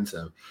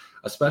expensive,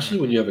 especially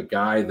when you have a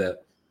guy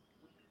that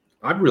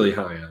I'm really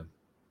high on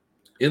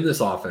in this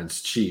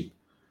offense, cheap.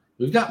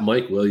 We've got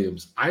Mike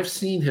Williams. I've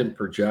seen him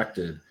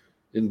projected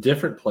in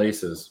different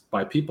places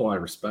by people I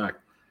respect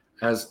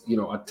as,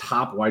 a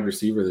top wide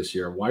receiver this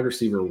year, wide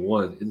receiver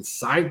 1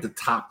 inside the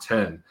top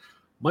 10.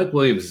 Mike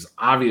Williams is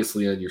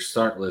obviously on your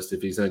start list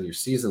if he's on your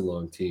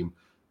season-long team,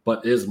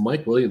 but is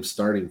Mike Williams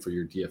starting for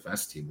your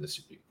DFS team this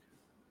week?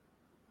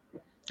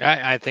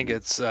 I think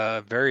it's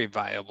very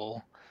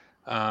viable.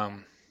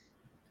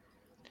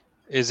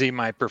 Is he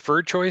my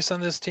preferred choice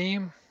on this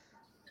team?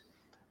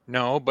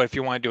 No, but if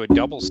you want to do a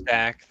double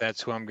stack, that's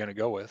who I'm going to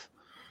go with.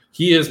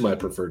 He is my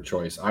preferred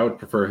choice. I would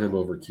prefer him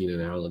over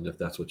Keenan Allen if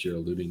that's what you're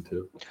alluding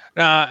to.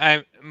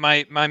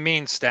 My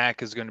main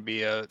stack is going to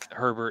be a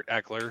Herbert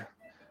Eckler.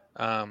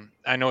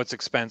 I know it's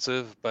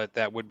expensive, but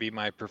that would be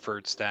my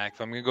preferred stack.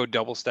 If I'm going to go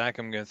double stack,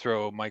 I'm going to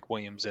throw Mike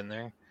Williams in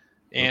there.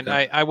 And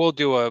okay. I will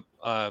do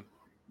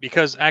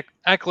because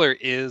Eckler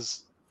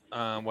is,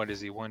 what is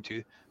he,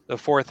 the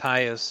fourth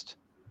highest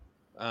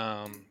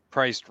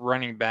priced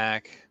running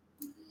back.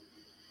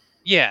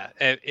 Yeah,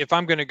 if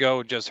I'm going to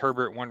go just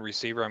Herbert, one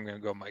receiver, I'm going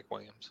to go Mike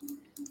Williams.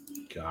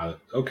 Got it.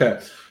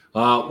 Okay.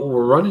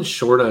 We're running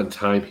short on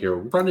time here.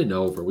 We're running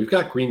over. We've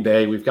got Green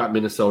Bay. We've got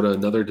Minnesota,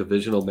 another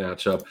divisional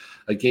matchup,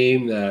 a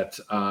game that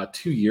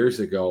 2 years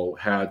ago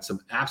had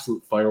some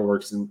absolute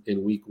fireworks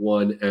in week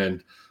 1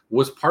 and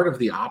was part of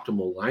the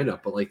optimal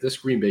lineup. But like this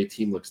Green Bay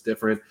team looks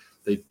different.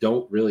 They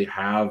don't really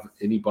have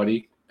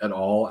anybody at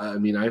all. I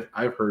mean,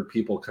 I've heard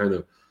people kind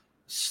of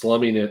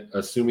slumming it,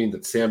 assuming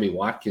that Sammy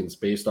Watkins,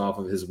 based off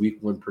of his week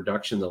 1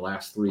 production the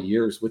last 3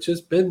 years, which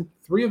has been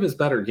 3 of his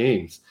better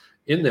games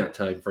in that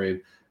time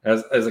frame,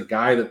 as a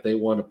guy that they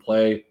want to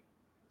play.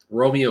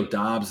 Romeo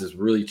Doubs is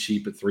really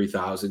cheap at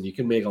 3,000. You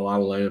can make a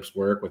lot of lineups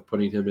work with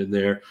putting him in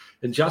there.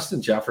 And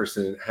Justin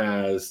Jefferson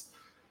has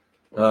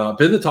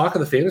been the talk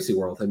of the fantasy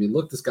world. I mean,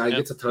 look, this guy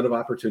gets a ton of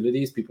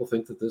opportunities. People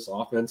think that this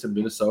offense in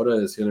Minnesota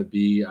is going to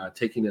be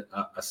taking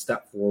a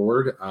step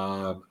forward,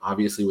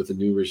 obviously with a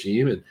new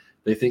regime, and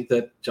they think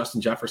that Justin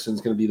Jefferson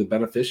is going to be the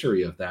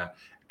beneficiary of that.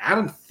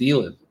 Adam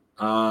Thielen,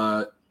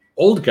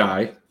 old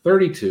guy,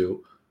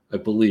 32, I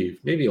believe,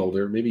 maybe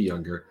older, maybe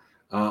younger,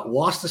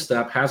 lost a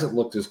step, hasn't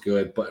looked as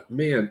good, but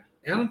man,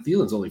 Adam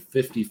Thielen's only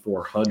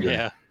 5,400.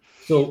 Yeah.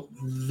 So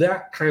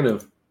that kind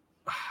of,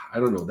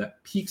 I don't know,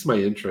 that piques my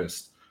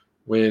interest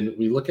when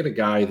we look at a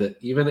guy that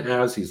even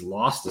as he's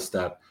lost a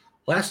step,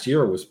 last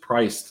year was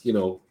priced,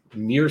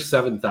 near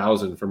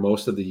 7,000 for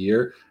most of the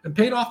year and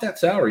paid off that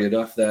salary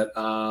enough that,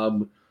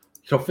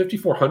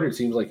 5,400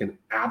 seems like an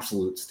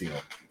absolute steal.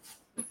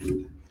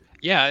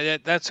 Yeah,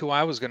 that's who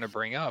I was going to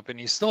bring up, and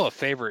he's still a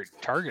favorite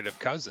target of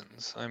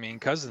Cousins. I mean,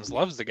 Cousins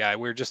loves the guy.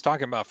 We were just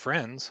talking about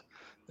friends.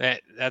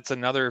 That's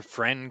another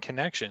friend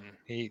connection.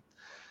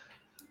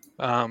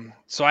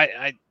 So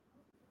I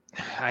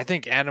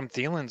think Adam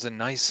Thielen's a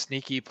nice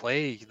sneaky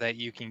play that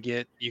you can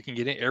get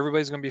in.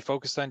 Everybody's going to be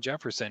focused on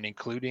Jefferson,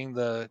 including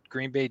the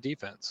Green Bay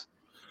defense.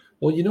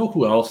 Well, you know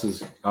who else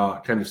is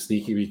kind of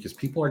sneaky because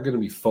people are going to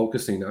be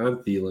focusing on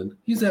Thielen.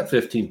 He's at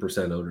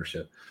 15%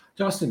 ownership.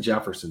 Justin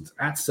Jefferson's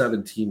at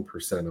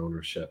 17%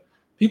 ownership.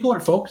 People are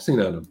focusing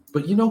on him.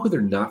 But you know who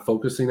they're not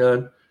focusing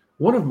on?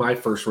 One of my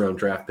first-round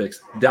draft picks,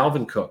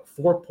 Dalvin Cook,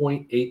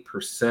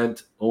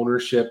 4.8%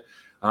 ownership.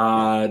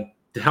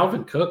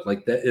 Dalvin Cook,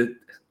 like that.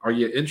 Are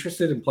you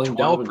interested in playing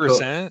 12%?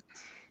 Dalvin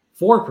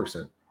Cook?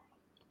 4%.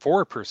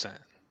 4%.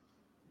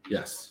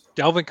 Yes.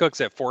 Dalvin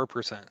Cook's at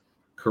 4%.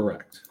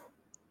 Correct.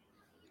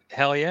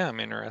 Hell yeah, I'm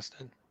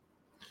interested.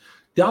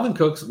 Dalvin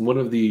Cook's one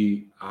of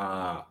the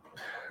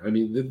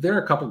there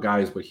are a couple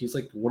guys, but he's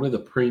like one of the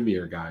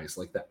premier guys,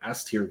 like the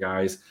S tier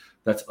guys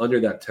that's under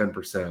that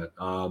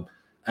 10%.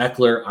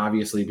 Eckler,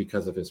 obviously,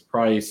 because of his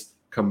price,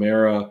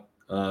 Kamara,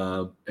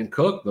 and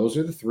Cook, those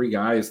are the 3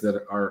 guys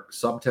that are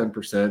sub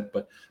 10%,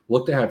 but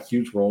look to have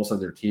huge roles on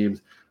their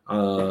teams.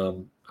 I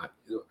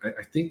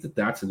think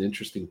that's an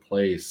interesting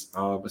place,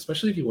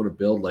 especially if you want to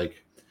build I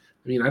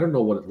don't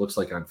know what it looks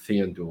like on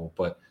FanDuel,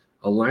 but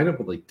a lineup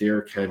with like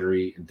Derrick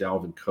Henry and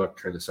Dalvin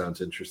Cook kind of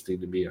sounds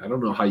interesting to me. I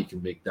don't know how you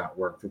can make that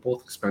work. They're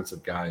both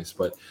expensive guys,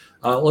 but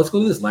let's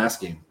go to this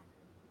last game.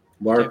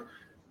 Mark, Okay.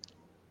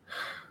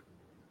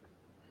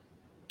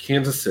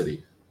 Kansas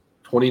City,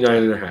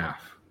 29.5.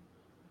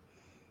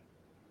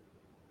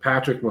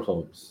 Patrick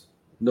Mahomes,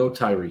 no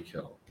Tyreek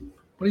Hill,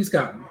 but he's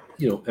got,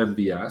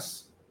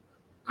 MVS.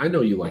 I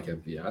know you like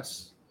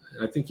MVS.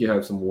 I think you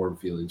have some warm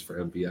feelings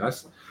for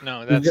MVS.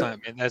 No,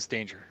 that's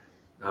danger.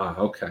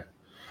 Okay.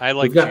 I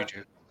like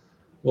Juju.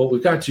 Well,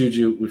 we've got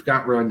Juju. We've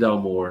got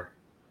Rondell Moore.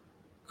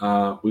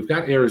 We've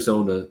got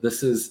Arizona.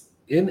 This is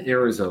in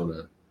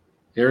Arizona.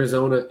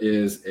 Arizona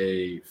is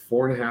a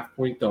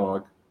 4.5-point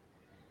dog.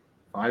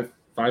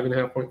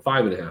 5.5 point,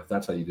 5.5.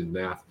 That's how you do the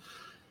math.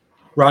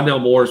 Rondell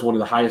Moore is one of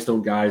the highest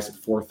owned guys at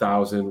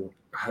 4,000.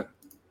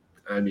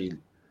 I mean,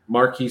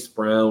 Marquise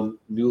Brown,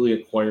 newly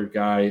acquired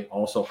guy,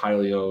 also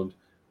highly owned.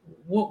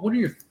 What are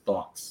your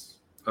thoughts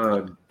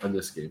on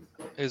this game?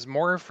 Is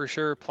Moore for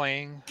sure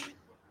playing?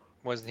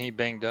 Wasn't he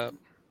banged up?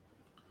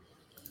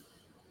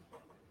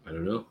 I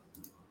don't know.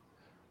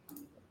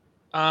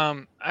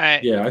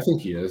 I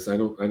think he is. I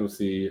don't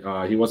see.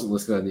 He wasn't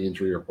listed on the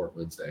injury report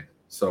Wednesday,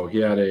 so he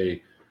had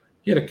a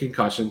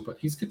concussion, but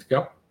he's good to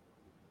go.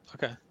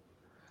 Okay.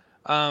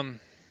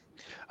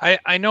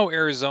 I know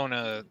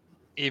Arizona,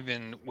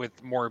 even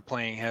with Moore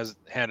playing, has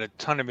had a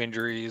ton of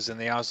injuries, and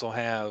they also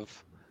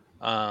have,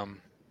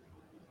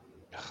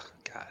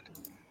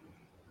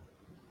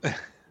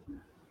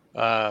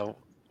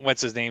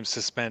 what's his name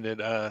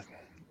suspended?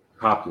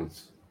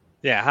 Hopkins.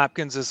 Yeah,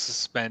 Hopkins is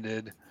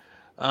suspended.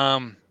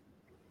 Man,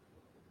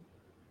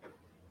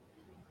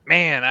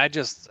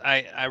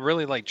 I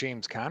really like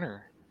James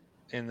Conner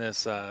in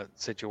this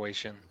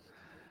situation.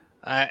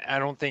 I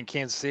don't think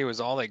Kansas City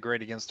was all that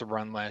great against the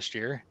run last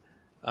year.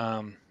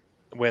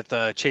 With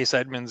Chase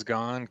Edmonds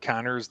gone,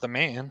 Conner's the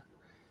man.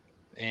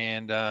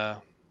 And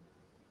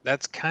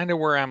that's kind of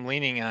where I'm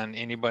leaning on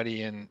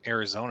anybody in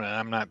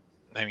Arizona.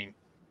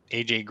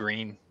 AJ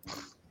Green,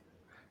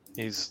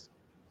 he's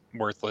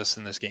worthless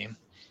in this game.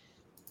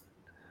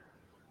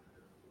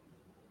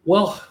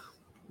 Well,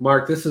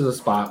 Mark, this is a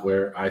spot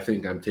where I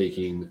think I'm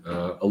taking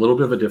a little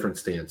bit of a different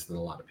stance than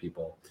a lot of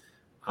people.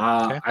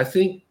 Okay. I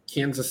think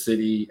Kansas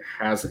City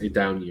has a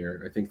down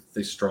year. I think that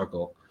they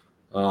struggle.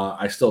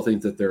 I still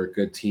think that they're a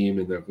good team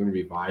and they're going to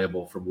be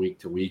viable from week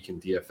to week in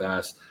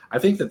DFS. I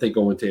think that they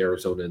go into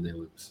Arizona and they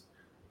lose.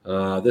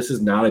 This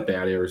is not a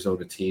bad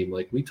Arizona team.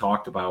 Like we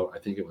talked about, I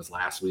think it was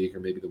last week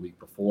or maybe the week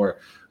before.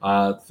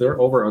 Their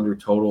over-under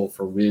total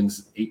for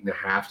wins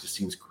 8.5 just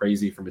seems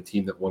crazy from a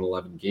team that won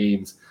 11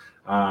 games.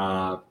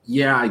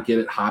 I get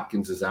it.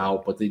 Hopkins is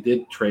out, but they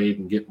did trade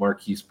and get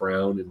Marquise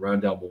Brown and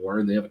Rondell Moore,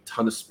 and they have a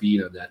ton of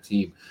speed on that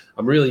team.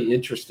 I'm really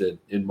interested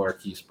in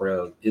Marquise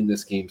Brown in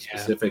this game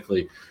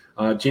specifically.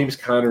 James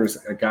Conner is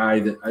a guy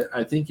that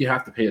I think you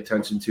have to pay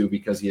attention to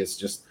because he has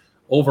just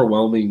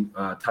overwhelming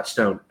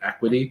touchdown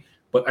equity.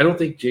 But I don't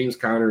think James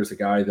Conner is a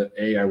guy that,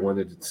 A, I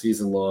wanted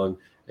season long,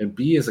 and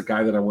B, is a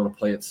guy that I want to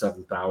play at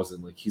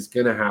 7,000. Like, he's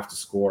going to have to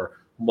score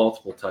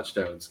multiple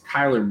touchdowns.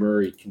 Kyler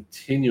Murray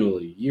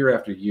continually, year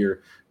after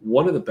year,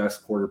 one of the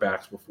best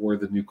quarterbacks before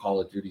the new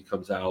Call of Duty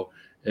comes out.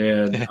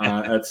 And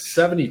at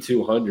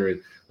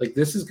 7,200, like,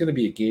 this is going to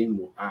be a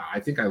game I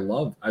think I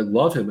love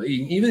him.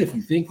 Even if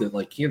you think that,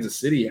 like, Kansas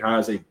City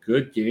has a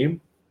good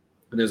game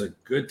and is a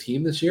good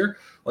team this year,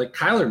 like,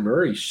 Kyler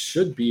Murray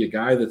should be a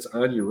guy that's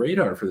on your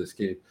radar for this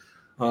game.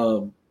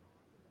 I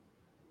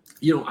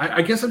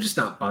guess I'm just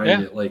not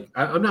buying it. Like,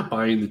 I'm not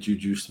buying the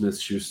Juju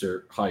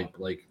Smith-Schuster hype.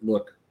 Like,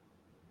 look,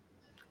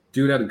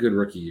 dude had a good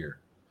rookie year.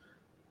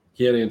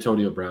 He had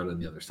Antonio Brown on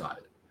the other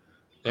side.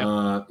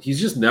 Yeah. He's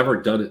just never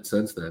done it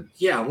since then.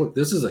 Yeah, look,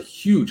 this is a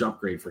huge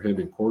upgrade for him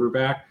in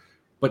quarterback,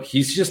 but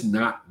he's just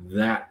not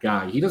that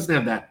guy. He doesn't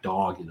have that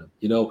dog in him.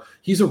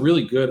 He's a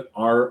really good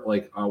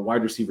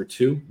wide receiver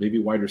 2, maybe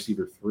wide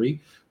receiver 3.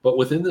 But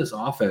within this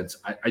offense,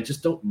 I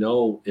just don't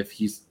know if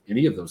he's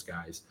any of those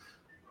guys.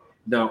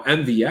 Now,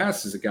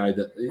 MVS is a guy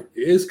that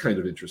is kind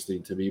of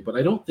interesting to me, but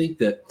I think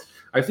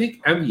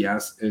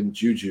MVS and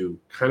Juju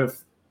kind of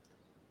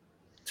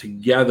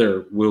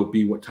together will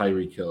be what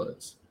Tyreek Hill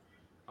is.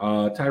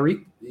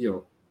 Tyreek,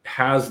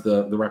 has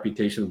the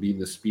reputation of being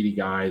the speedy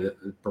guy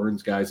that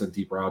burns guys on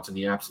deep routes, and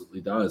he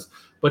absolutely does.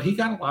 But he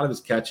got a lot of his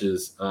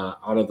catches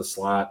out of the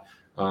slot,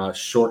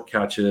 short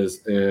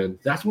catches, and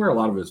that's where a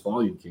lot of his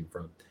volume came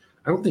from.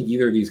 I don't think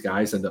either of these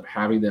guys end up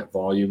having that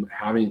volume,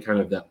 having kind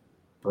of that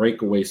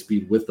breakaway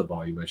speed with the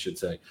volume, I should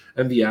say.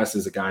 MVS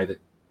is a guy that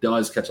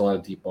does catch a lot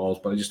of deep balls,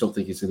 but I just don't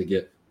think he's going to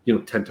get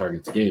 10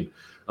 targets a game.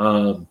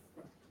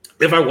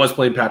 If I was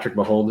playing Patrick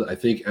Mahomes, I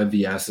think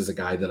MVS is a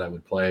guy that I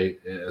would play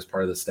as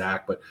part of the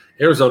stack. But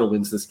Arizona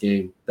wins this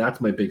game. That's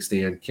my big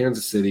stand.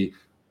 Kansas City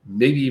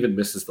maybe even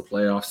misses the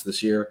playoffs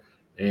this year.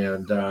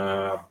 And,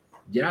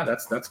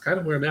 that's kind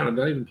of where I'm at. I'm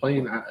not even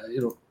playing,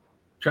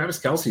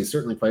 Travis Kelce is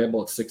certainly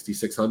playable at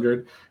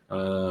 6,600.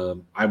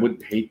 I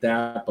wouldn't hate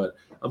that, but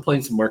I'm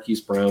playing some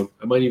Marquise Brown.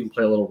 I might even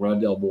play a little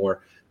Rondell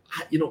Moore.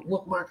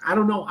 Look, Mark, I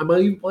don't know. I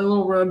might even play a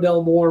little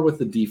Rondell Moore with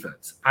the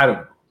defense. I don't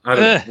know. I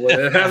don't know. Well,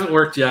 it hasn't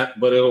worked yet,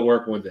 but it'll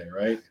work one day,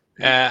 right?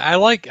 I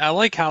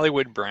like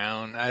Hollywood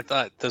Brown. I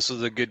thought this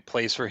was a good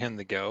place for him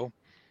to go.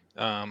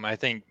 I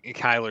think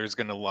Kyler's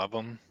going to love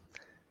him.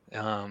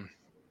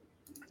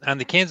 On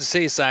the Kansas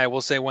City side, I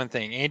will say one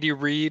thing: Andy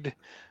Reid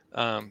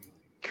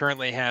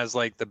currently has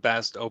like the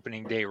best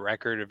opening day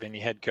record of any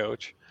head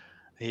coach.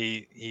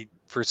 He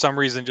for some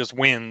reason just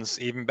wins,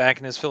 even back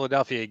in his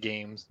Philadelphia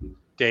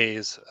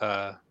days.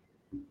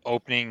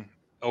 Opening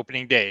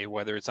day,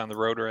 whether it's on the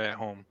road or at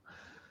home.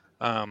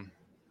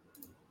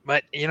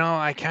 But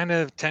I kind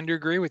of tend to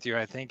agree with you.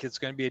 I think it's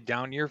going to be a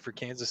down year for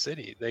Kansas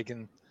City.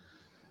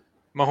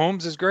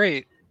 Mahomes is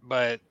great,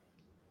 but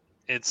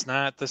it's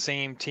not the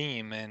same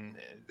team, and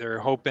they're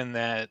hoping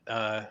that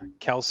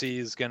Kelsey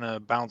is going to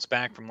bounce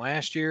back from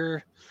last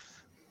year.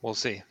 We'll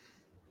see.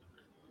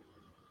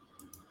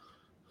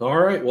 All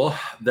right. Well,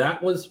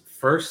 that was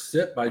First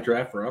Sip by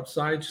Draft for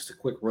Upside. Just a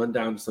quick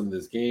rundown of some of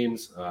these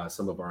games,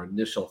 some of our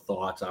initial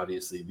thoughts.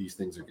 Obviously, these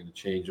things are going to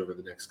change over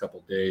the next couple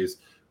of days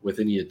with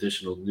any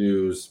additional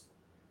news,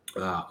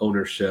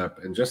 ownership,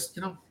 and just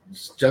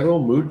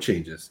general mood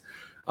changes.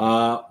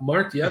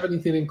 Mark, do you have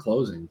anything in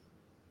closing?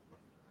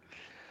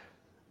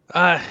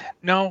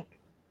 No,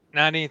 not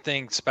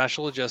anything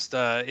special. Just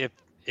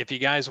if you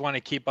guys want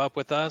to keep up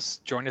with us,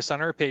 join us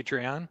on our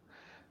Patreon.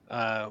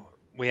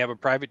 We have a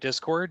private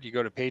Discord. You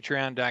go to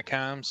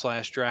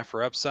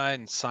patreon.com/draftforupside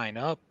and sign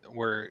up.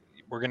 We're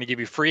going to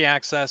give you free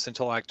access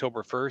until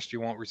October 1st.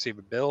 You won't receive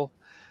a bill,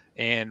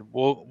 and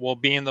we'll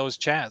be in those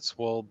chats.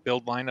 We'll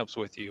build lineups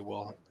with you.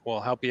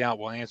 We'll help you out.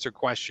 We'll answer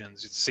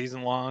questions. It's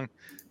season long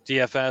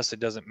DFS. It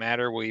doesn't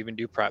matter. We'll even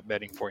do prop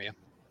betting for you.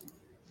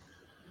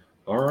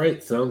 All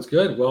right, sounds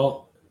good.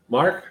 Well,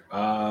 Mark,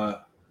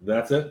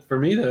 that's it for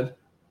me then.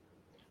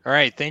 All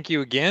right, thank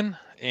you again,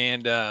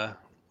 and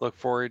look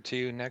forward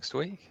to next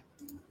week.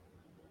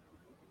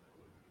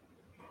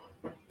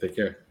 Take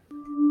care.